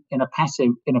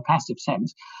passive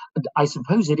sense. But I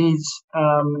suppose it is,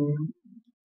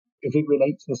 if it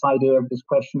relates to this idea of this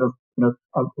question of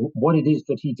what it is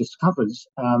that he discovers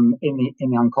in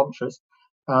the unconscious.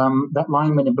 That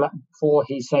line when in Black 4,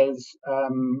 he says,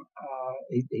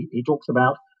 he talks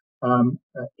about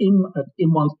in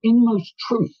one's inmost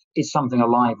truth is something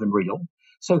alive and real.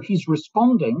 So he's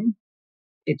responding.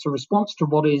 It's a response to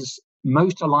what is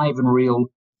most alive and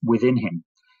real within him.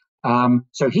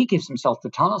 So he gives himself the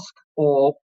task,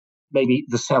 or maybe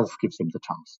the self gives him the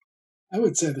task. I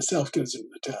would say the self gives him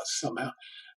the task somehow.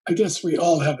 I guess we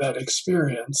all have that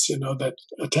experience, that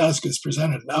a task is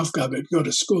presented, an Aufgabe. If you go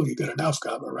to school, you get an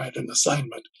Aufgabe, right? An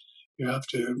assignment. You have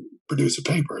to produce a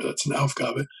paper. That's an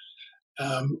Aufgabe.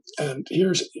 And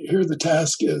here the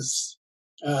task is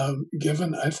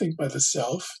given, I think, by the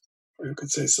self, or you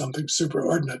could say something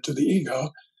superordinate to the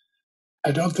ego.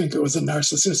 I don't think it was a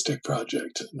narcissistic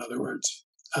project, in other words.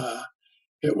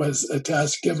 It was a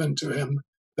task given to him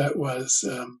that was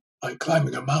like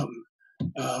climbing a mountain,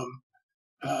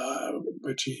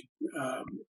 which he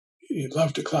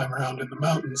loved to climb around in the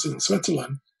mountains in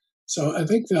Switzerland. So I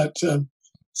think that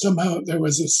somehow there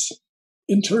was this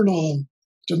internal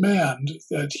demand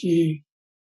that he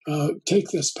take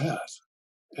this path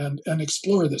and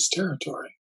explore this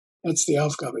territory. That's the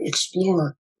Aufgabe.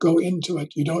 Explore, go into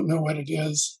it. You don't know what it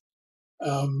is.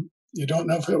 You don't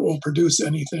know if it will produce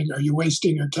anything. Are you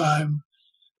wasting your time?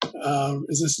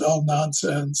 Is this all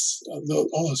nonsense?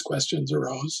 All those questions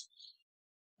arose.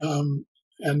 And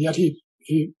yet he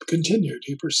continued.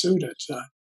 He pursued it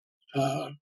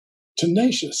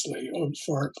tenaciously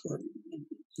for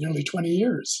nearly 20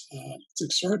 years. It's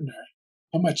extraordinary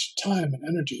how much time and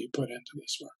energy he put into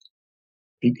this work.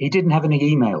 He didn't have any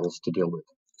emails to deal with.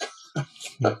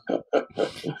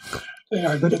 They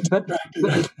are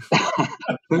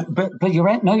but you're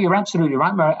right. No, you're absolutely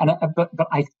right, Mary. But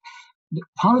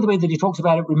part of the way that he talks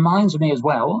about it reminds me as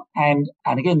well, and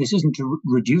again, this isn't to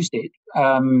reduce it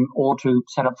or to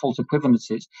set up false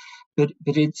equivalences, but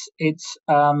it's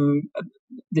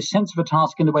the sense of a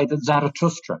task in the way that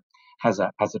Zarathustra has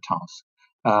a task,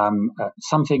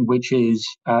 something which is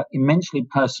immensely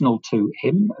personal to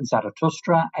him,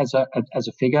 Zarathustra, as a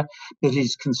figure that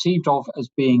is conceived of as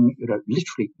being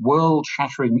literally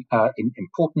world-shattering in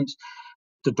importance.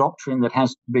 The doctrine that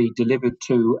has to be delivered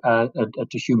to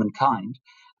humankind,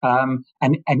 and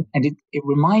it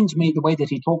reminds me the way that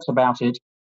he talks about it,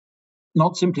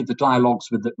 not simply the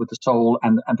dialogues with the soul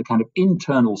and the kind of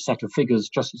internal set of figures,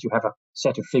 just as you have a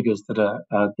set of figures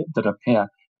that appear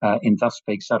in Thus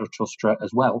Spake Zarathustra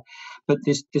as well, but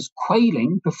this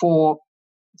quailing before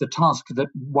the task that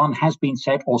one has been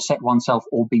set or set oneself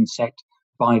or been set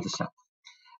by the self.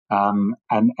 And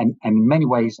in many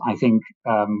ways, I think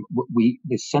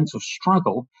this sense of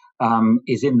struggle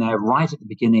is in there right at the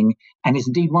beginning, and is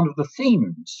indeed one of the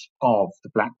themes of the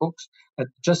Black Books,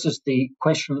 just as the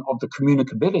question of the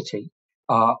communicability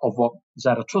of what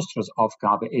Zarathustra's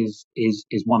Aufgabe is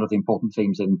one of the important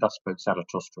themes in Thus Spoke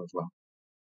Zarathustra as well.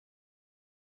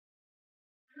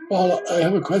 Well, I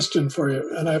have a question for you,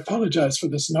 and I apologize for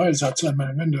this noise outside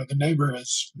my window. The neighbor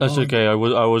is... That's okay. I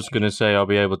was going to say I'll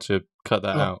be able to cut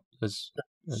that out. That's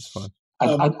fine.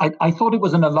 I thought it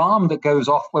was an alarm that goes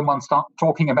off when one starts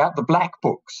talking about the Black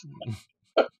Books.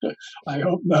 I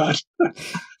hope not.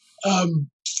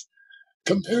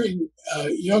 Comparing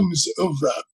Jung's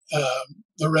oeuvre,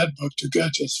 the Red Book, to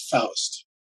Goethe's Faust.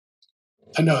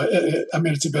 I know,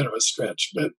 it's a bit of a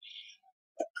stretch, but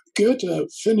Goethe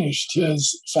finished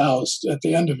his Faust at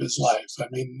the end of his life.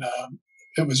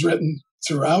 It was written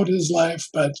throughout his life,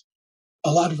 but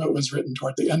a lot of it was written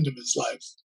toward the end of his life.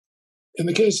 In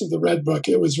the case of the Red Book,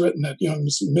 it was written at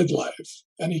Jung's midlife,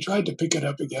 and he tried to pick it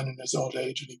up again in his old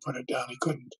age, and he put it down. He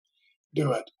couldn't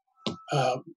do it.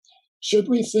 Should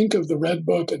we think of the Red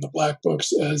Book and the Black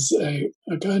Books as a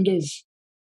kind of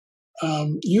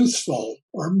youthful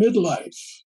or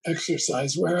midlife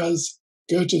exercise, whereas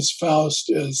Goethe's Faust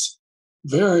is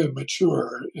very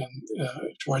mature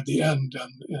toward the end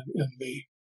and in the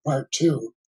part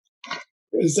two?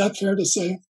 Is that fair to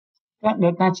say?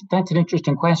 That's an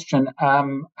interesting question.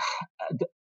 I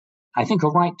think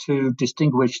you're right to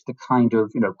distinguish the kind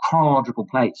of chronological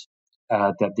place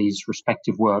that these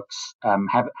respective works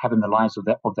have in the lives of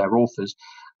their authors.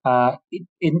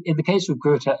 In the case of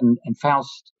Goethe and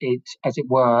Faust, it, as it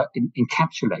were,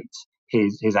 encapsulates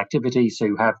his activity. So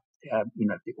you have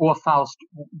the Urfaust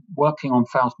working on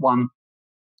Faust I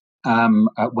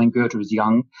when Goethe was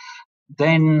young.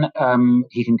 Then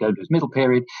he can go to his middle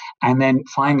period, and then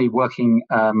finally working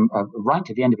right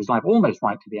to the end of his life, almost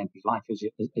right to the end of his life, as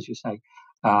you say.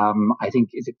 I think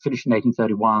it finished in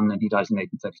 1831, and he dies in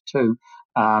 1832.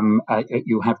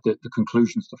 You have the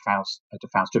conclusions to Faust.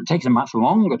 It takes him much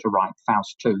longer to write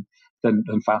Faust II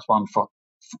than Faust I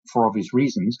for obvious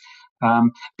reasons.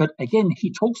 But again,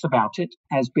 he talks about it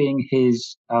as being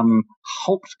his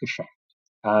Hauptgeschäft,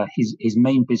 his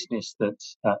main business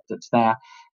that's there,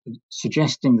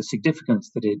 suggesting the significance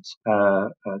that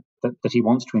that he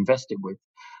wants to invest it with.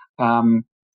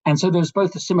 And so there's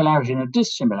both a similarity and a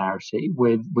dissimilarity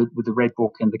with the Red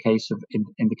Book in the case of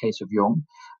Jung,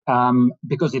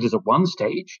 because it is at one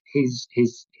stage his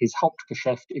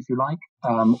Hauptgeschäft, if you like,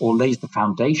 or lays the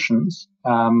foundations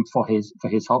for his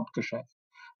Hauptgeschäft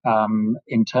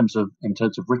in terms of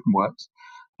written works.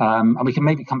 And we can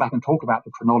maybe come back and talk about the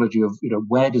chronology of,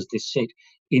 where does this sit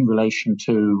in relation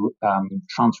to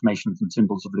transformations and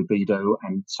symbols of libido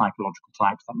and psychological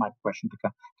types. That might be a question to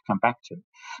come back to.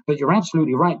 But you're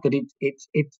absolutely right that it's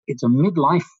a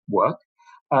midlife work,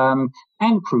 and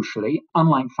crucially,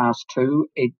 unlike Faust II,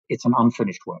 it's an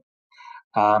unfinished work.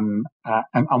 And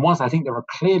whilst I think there are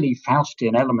clearly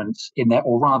Faustian elements in there,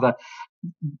 or rather,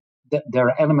 there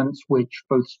are elements which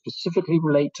both specifically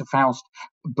relate to Faust,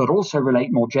 but also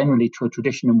relate more generally to a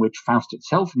tradition in which Faust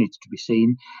itself needs to be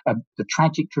seen, the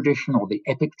tragic tradition or the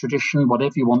epic tradition,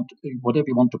 whatever you want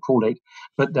to call it.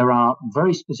 But there are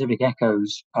very specific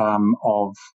echoes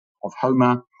of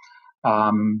Homer,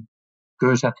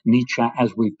 Goethe, Nietzsche,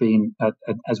 as we've been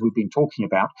talking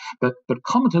about. But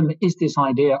common to them is this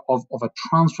idea of a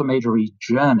transformatory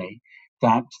journey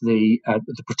that the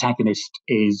protagonist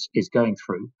is going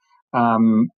through.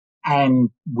 And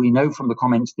we know from the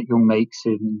comments that Jung makes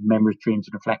in Memories, Dreams,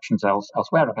 and Reflections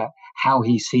elsewhere about how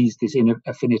he sees this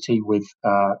affinity with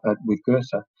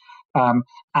Goethe. And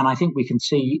I think we can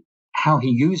see how he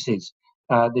uses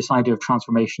this idea of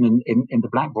transformation in the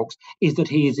Black Books, is that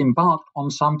he is embarked on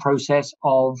some process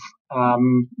of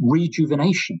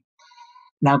rejuvenation.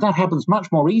 Now, that happens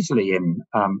much more easily in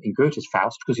Goethe's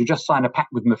Faust, because you just sign a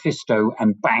pact with Mephisto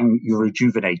and bang, you're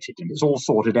rejuvenated, and it's all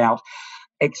sorted out.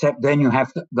 Except then you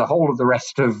have the whole of the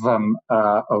rest of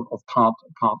part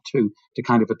two to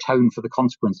kind of atone for the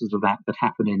consequences of that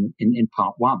happen in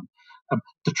part one.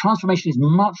 The transformation is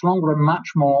much longer and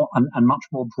much more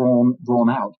drawn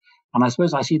out. And I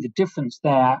suppose I see the difference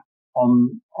there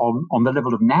on the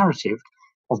level of narrative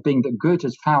of being that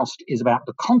Goethe's Faust is about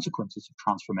the consequences of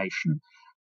transformation.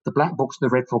 The Black Books, the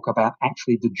Red Book, about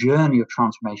actually the journey of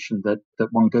transformation that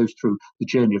one goes through, the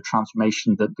journey of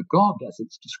transformation that the god, as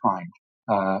it's described,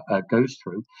 goes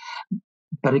through.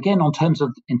 But again, in terms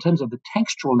of the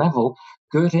textual level,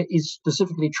 Goethe is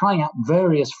specifically trying out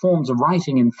various forms of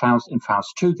writing in Faust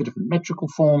II, the different metrical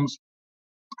forms,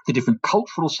 the different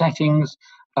cultural settings,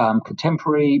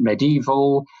 contemporary,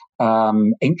 medieval,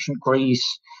 ancient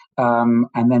Greece,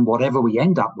 and then whatever we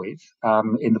end up with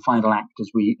in the final act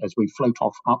as we float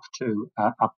off up to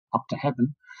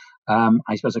heaven.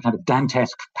 I suppose a kind of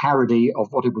Dantesque parody of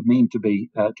what it would mean to be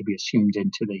assumed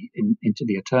into the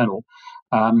eternal.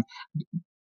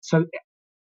 So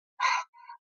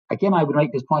again, I would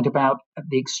make this point about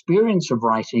the experience of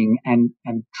writing and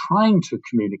trying to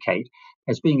communicate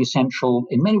as being essential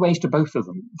in many ways to both of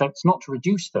them. That's not to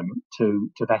reduce them to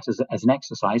that as an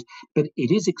exercise, but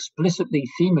it is explicitly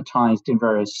thematized in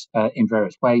various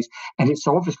ways, and it's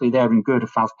obviously there in Goethe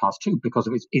Faustpass too because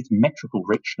of its metrical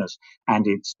richness and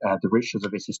its the richness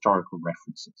of its historical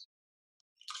references.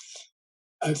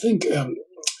 I think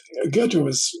Goethe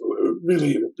was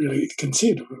really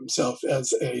conceived of himself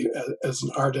as an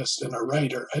artist and a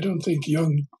writer. I don't think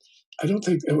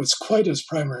it was quite as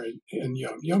primary in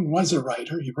Jung. Jung was a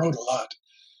writer; he wrote a lot,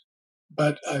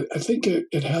 but I think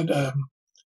it had a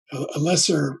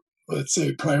lesser, let's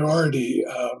say, priority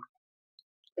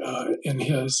in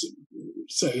his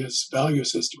value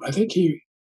system. I think he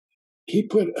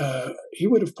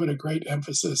would have put a great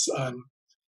emphasis on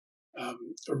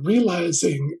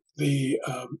realizing the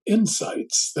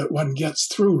insights that one gets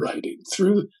through writing,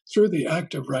 through the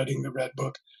act of writing the Red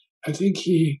Book. I think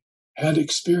he had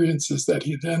experiences that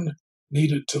he then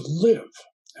needed to live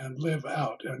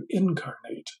out and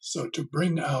incarnate. So to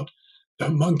bring out the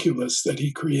homunculus that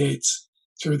he creates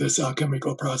through this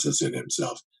alchemical process in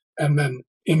himself, and then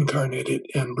incarnate it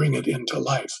and bring it into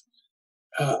life.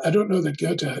 I don't know that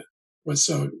Goethe was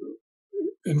so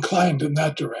inclined in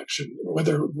that direction,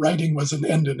 whether writing was an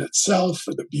end in itself,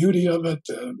 or the beauty of it.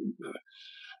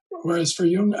 Whereas for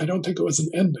Jung, I don't think it was an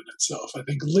end in itself. I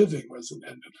think living was an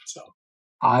end in itself.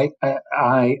 I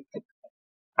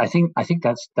think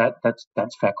that's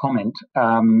fair comment.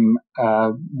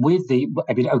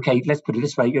 Okay, let's put it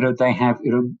this way. They have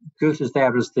Goethe's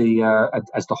there as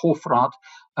the Hofrat,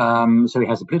 so he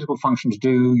has a political function to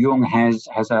do. Jung has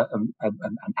an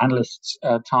analyst's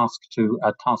task to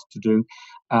do.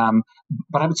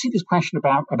 But I would see this question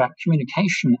about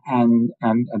communication and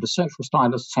the search for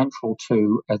style as central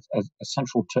to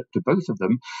both of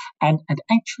them, and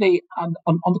actually on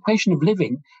the question of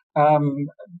living.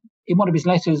 In one of his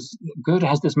letters, Goethe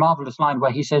has this marvelous line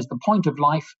where he says, "The point of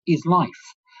life is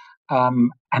life."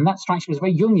 And that strikes me as a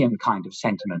very Jungian kind of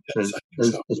sentiment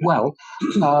as well.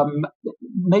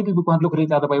 Maybe we won't look at it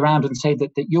the other way around and say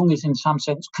that Jung is in some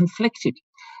sense conflicted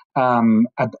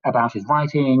about his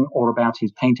writing or about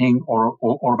his painting or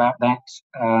about that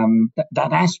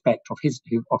aspect of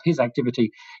his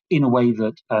activity in a way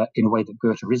that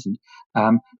Goethe isn't.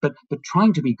 But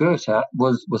trying to be Goethe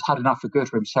was hard enough for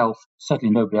Goethe himself.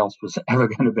 Certainly nobody else was ever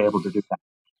going to be able to do that.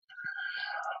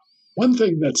 One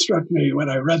thing that struck me when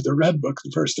I read the Red Book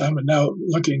the first time, and now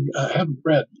looking, I haven't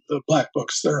read the Black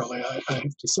Books thoroughly, I have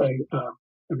to say.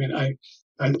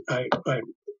 I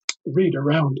read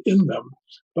around in them,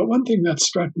 but one thing that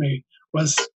struck me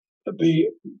was the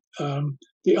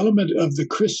element of the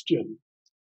Christian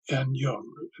and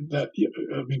Jung. That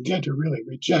Goethe really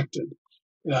rejected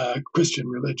Christian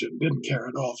religion, didn't care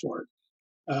at all for it.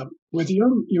 With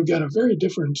Jung, you get a very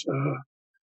different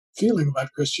feeling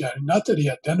about Christianity. Not that he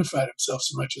identified himself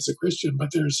so much as a Christian,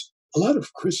 but there's a lot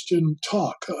of Christian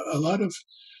talk, a lot of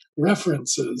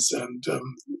references, and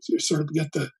you sort of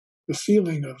get the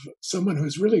feeling of someone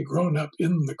who's really grown up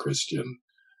in the Christian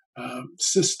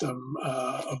system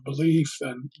of belief,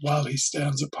 and while he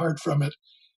stands apart from it,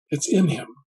 it's in him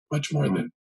much more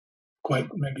than quite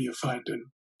maybe you find in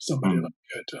somebody like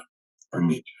Goethe or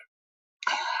Nietzsche.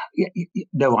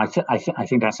 No, I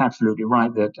think that's absolutely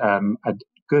right. That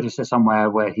Goethe says somewhere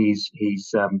where he's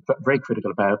very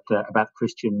critical about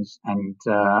Christians and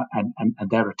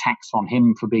their attacks on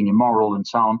him for being immoral and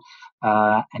so on.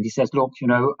 And he says, look,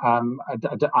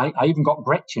 I even got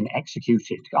Gretchen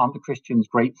executed. Aren't the Christians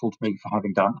grateful to me for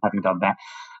having done that?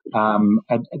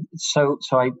 So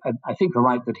I think you're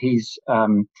right that he's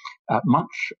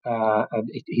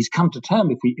he's come to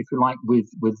term, if you like, with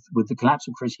the collapse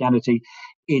of Christianity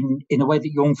in a way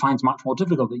that Jung finds much more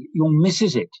difficult. Jung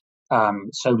misses it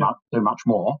so much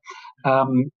more,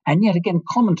 and yet again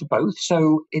common to both.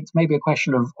 So it's maybe a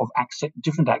question of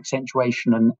different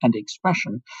accentuation and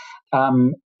expression.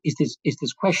 Is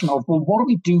this question of, well, what do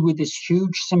we do with this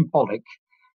huge symbolic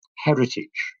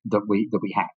heritage that we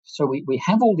have? So we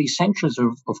have all these centuries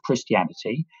of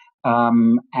Christianity,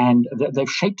 and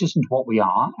they've shaped us into what we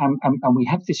are, and we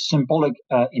have this symbolic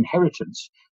inheritance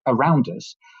around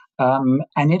us,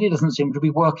 and yet it doesn't seem to be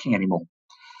working anymore.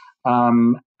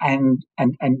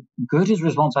 Goethe's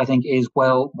response, I think, is,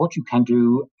 well, what you can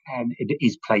do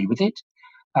is play with it,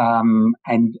 and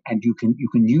you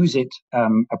can use it,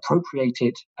 appropriate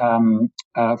it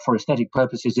for aesthetic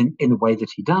purposes in the way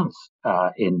that he does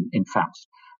in Faust.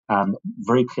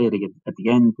 Very clearly at the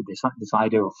end, this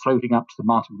idea of floating up to the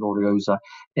Mater Gloriosa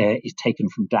is taken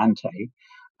from Dante.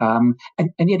 And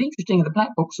yet, interesting in the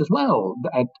Black Books as well,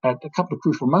 at a couple of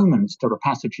crucial moments, there are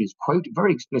passages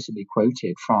very explicitly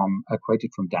quoted from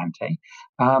Dante.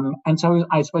 And so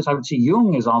I suppose I would see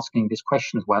Jung is asking this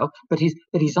question as well, but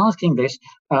he's asking this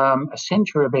a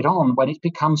century a bit on, when it's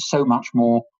become so much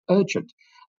more urgent.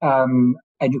 And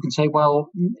you can say, well,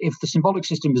 if the symbolic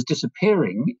system is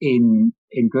disappearing in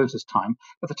Goethe's time,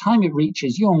 by the time it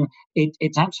reaches Jung,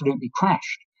 it's absolutely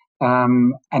crashed.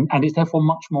 And is therefore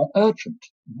much more urgent.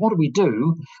 What do we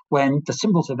do when the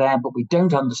symbols are there, but we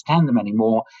don't understand them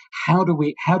anymore? How do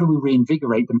we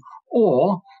reinvigorate them?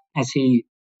 Or, as he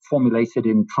formulated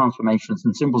in Transformations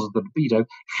and Symbols of the Libido,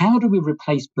 how do we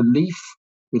replace belief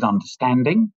with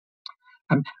understanding,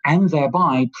 and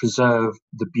thereby preserve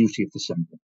the beauty of the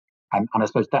symbol? And I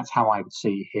suppose that's how I would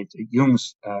see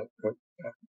Jung's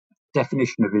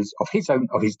definition of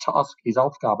his task, his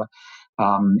Aufgabe,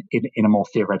 in a more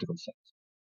theoretical sense.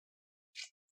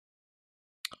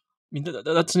 I mean,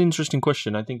 that's an interesting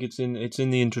question. I think it's in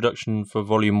the introduction for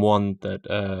Volume 1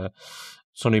 that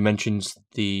Sonny mentions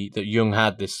that Jung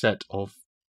had this set of,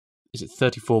 is it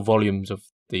 34 volumes of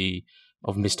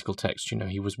mystical text. You know,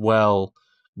 he was well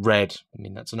read. I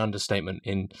mean, that's an understatement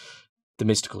in the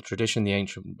mystical tradition, the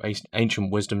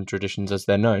ancient wisdom traditions as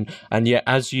they're known. And yet,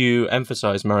 as you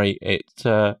emphasize, Murray,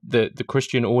 the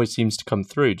Christian always seems to come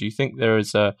through. Do you think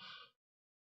there's a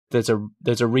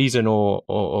reason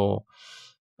or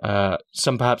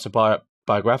some perhaps a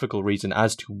biographical reason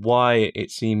as to why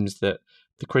it seems that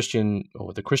the Christian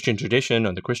tradition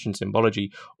or the Christian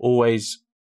symbology always,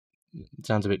 it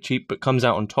sounds a bit cheap, but comes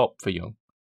out on top for Jung?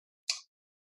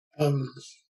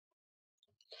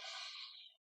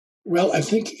 Well, I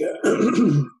think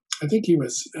he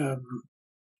was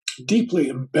deeply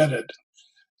embedded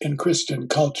in Christian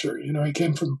culture. You know, he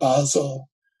came from Basel.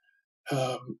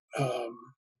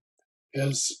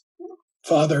 His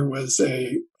father was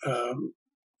a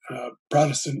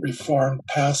Protestant Reformed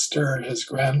pastor. His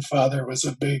grandfather was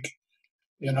a big,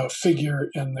 figure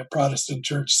in the Protestant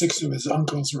church. 6 of his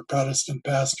uncles were Protestant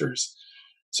pastors.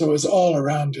 So it was all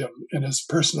around him in his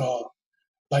personal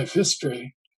life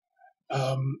history.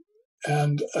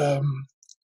 And I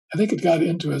think it got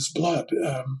into his blood.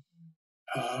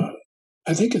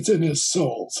 I think it's in his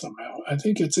soul somehow. I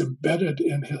think it's embedded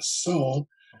in his soul,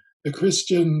 the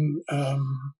Christian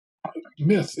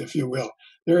myth, if you will.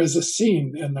 There is a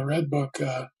scene in the Red Book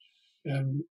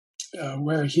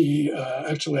where he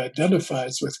actually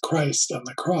identifies with Christ on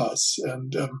the cross,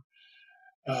 and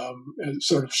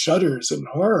sort of shudders in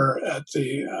horror at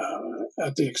the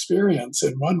experience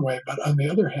in one way, but on the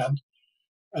other hand,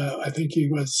 I think he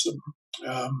was,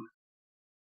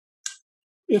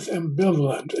 if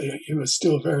ambivalent, he was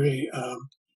still very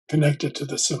connected to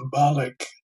the symbolic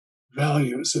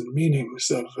values and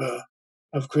meanings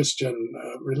of Christian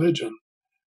religion.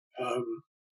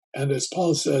 And as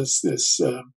Paul says, this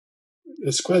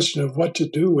question of what to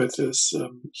do with this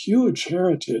huge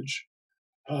heritage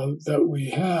that we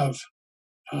have,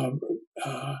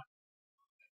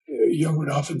 Jung would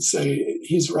often say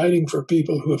he's writing for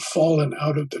people who have fallen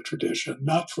out of the tradition,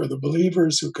 not for the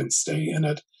believers who can stay in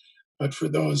it, but for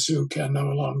those who can no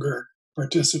longer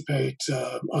participate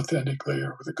authentically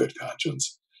or with a good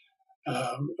conscience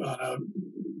on a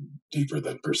deeper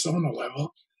than personal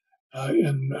level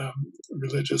in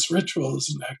religious rituals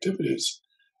and activities.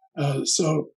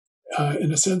 So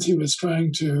in a sense, he was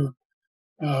trying to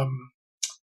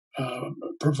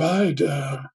provide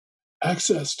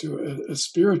access to a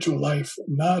spiritual life,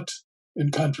 not in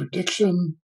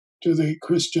contradiction to the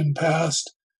Christian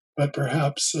past, but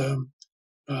perhaps in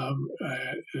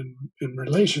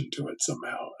relation to it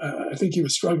somehow. I think he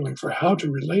was struggling for how to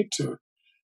relate to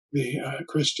the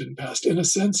Christian past. In a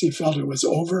sense, he felt it was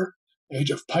over. The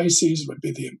age of Pisces would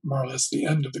be more or less the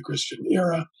end of the Christian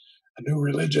era. A new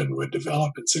religion would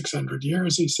develop in 600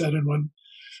 years, he said in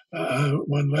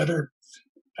one letter.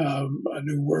 A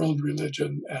new world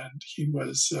religion, and he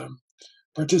was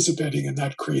participating in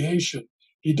that creation.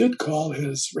 He did call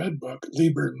his Red Book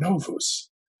Liber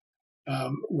Novus,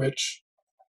 which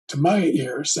to my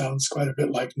ear sounds quite a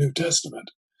bit like New Testament,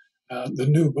 the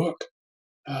new book.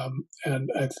 And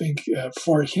I think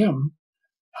for him,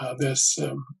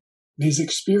 these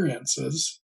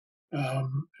experiences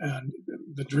and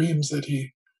the dreams that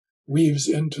he weaves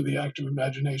into the active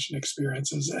imagination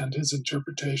experiences and his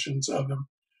interpretations of them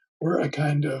were a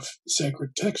kind of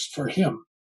sacred text for him.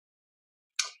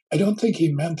 I don't think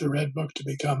he meant the Red Book to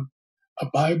become a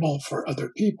Bible for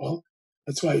other people.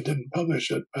 That's why he didn't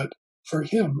publish it. But for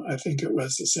him, I think it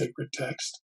was a sacred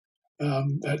text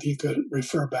that he could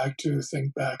refer back to,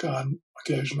 think back on,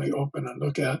 occasionally open and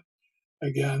look at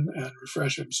again and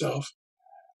refresh himself.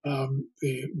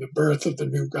 The birth of the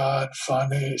new god,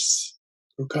 Phanes,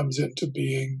 who comes into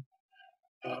being,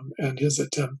 and his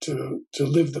attempt to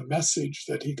live the message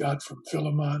that he got from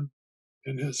Philemon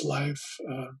in his life,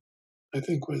 I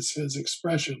think was his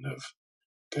expression of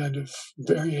kind of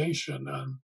variation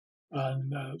on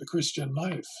the Christian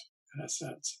life, in a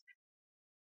sense.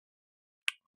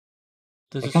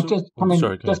 I can just come in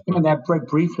there very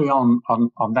briefly on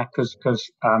that, because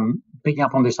picking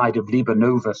up on this idea of Liber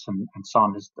Novus and so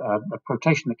on, is a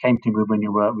quotation that came to me when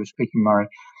you were speaking, Murray,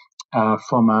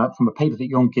 from a paper that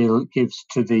Jung gives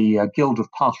to the Guild of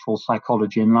Pastoral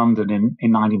Psychology in London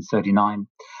in 1939.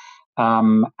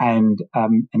 And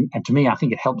to me, I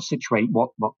think it helps situate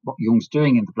what Jung's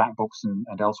doing in the Black Books and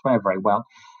elsewhere very well,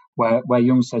 where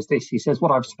Jung says this. He says,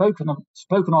 what I've spoken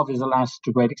of is, alas,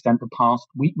 to a great extent the past.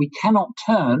 We cannot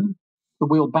turn the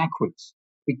wheel backwards.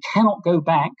 We cannot go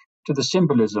back to the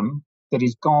symbolism that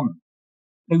is gone.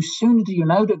 No sooner do you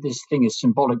know that this thing is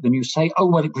symbolic than you say, oh,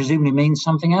 well, it presumably means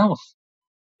something else.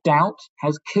 Doubt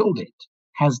has killed it,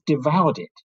 has devoured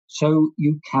it. So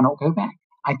you cannot go back.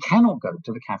 I cannot go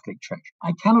to the Catholic Church.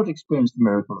 I cannot experience the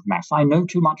miracle of Mass. I know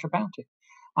too much about it.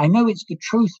 I know it's the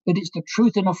truth, but it's the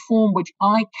truth in a form which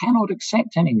I cannot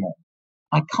accept anymore.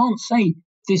 I can't say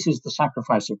this is the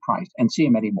sacrifice of Christ and see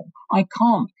him anymore. I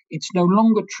can't. It's no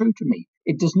longer true to me.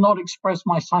 It does not express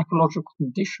my psychological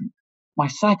condition. My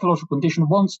psychological condition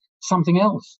wants something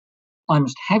else. I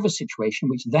must have a situation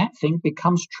which that thing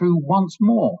becomes true once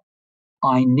more.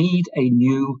 I need a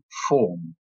new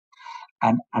form.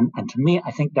 And to me,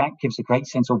 I think that gives a great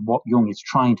sense of what Jung is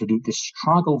trying to do, this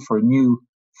struggle for a new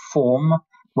form,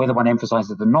 whether one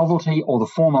emphasizes the novelty or the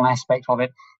formal aspect of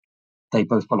it, they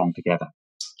both belong together.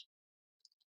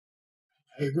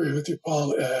 I agree with you,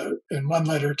 Paul. In one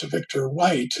letter to Victor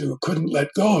White, who couldn't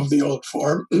let go of the old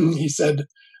form, he said,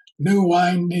 new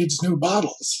wine needs new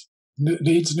bottles,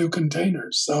 needs new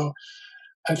containers. So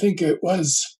I think it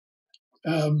was...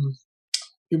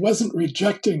 he wasn't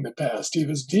rejecting the past. He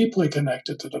was deeply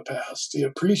connected to the past. He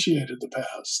appreciated the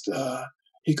past.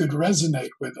 He could resonate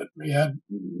with it. He had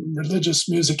religious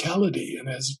musicality in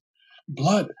his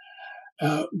blood,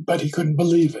 but he couldn't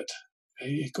believe it.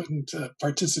 He couldn't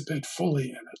participate fully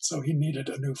in it. So he needed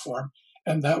a new form.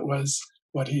 And that was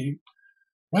what he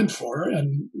went for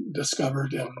and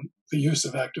discovered in the use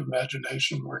of active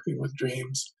imagination, working with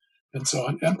dreams, and so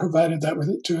on, and provided that with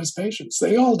it to his patients.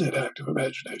 They all did active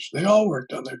imagination. They all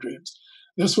worked on their dreams.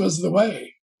 This was the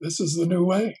way. This is the new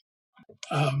way.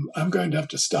 I'm going to have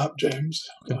to stop, James.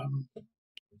 Okay.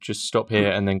 Just stop here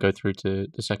and then go through to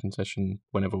the second session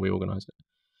whenever we organise it.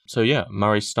 So yeah,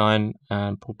 Murray Stein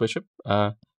and Paul Bishop,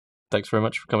 thanks very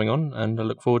much for coming on, and I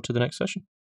look forward to the next session.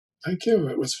 Thank you.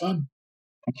 It was fun.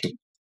 Thank you.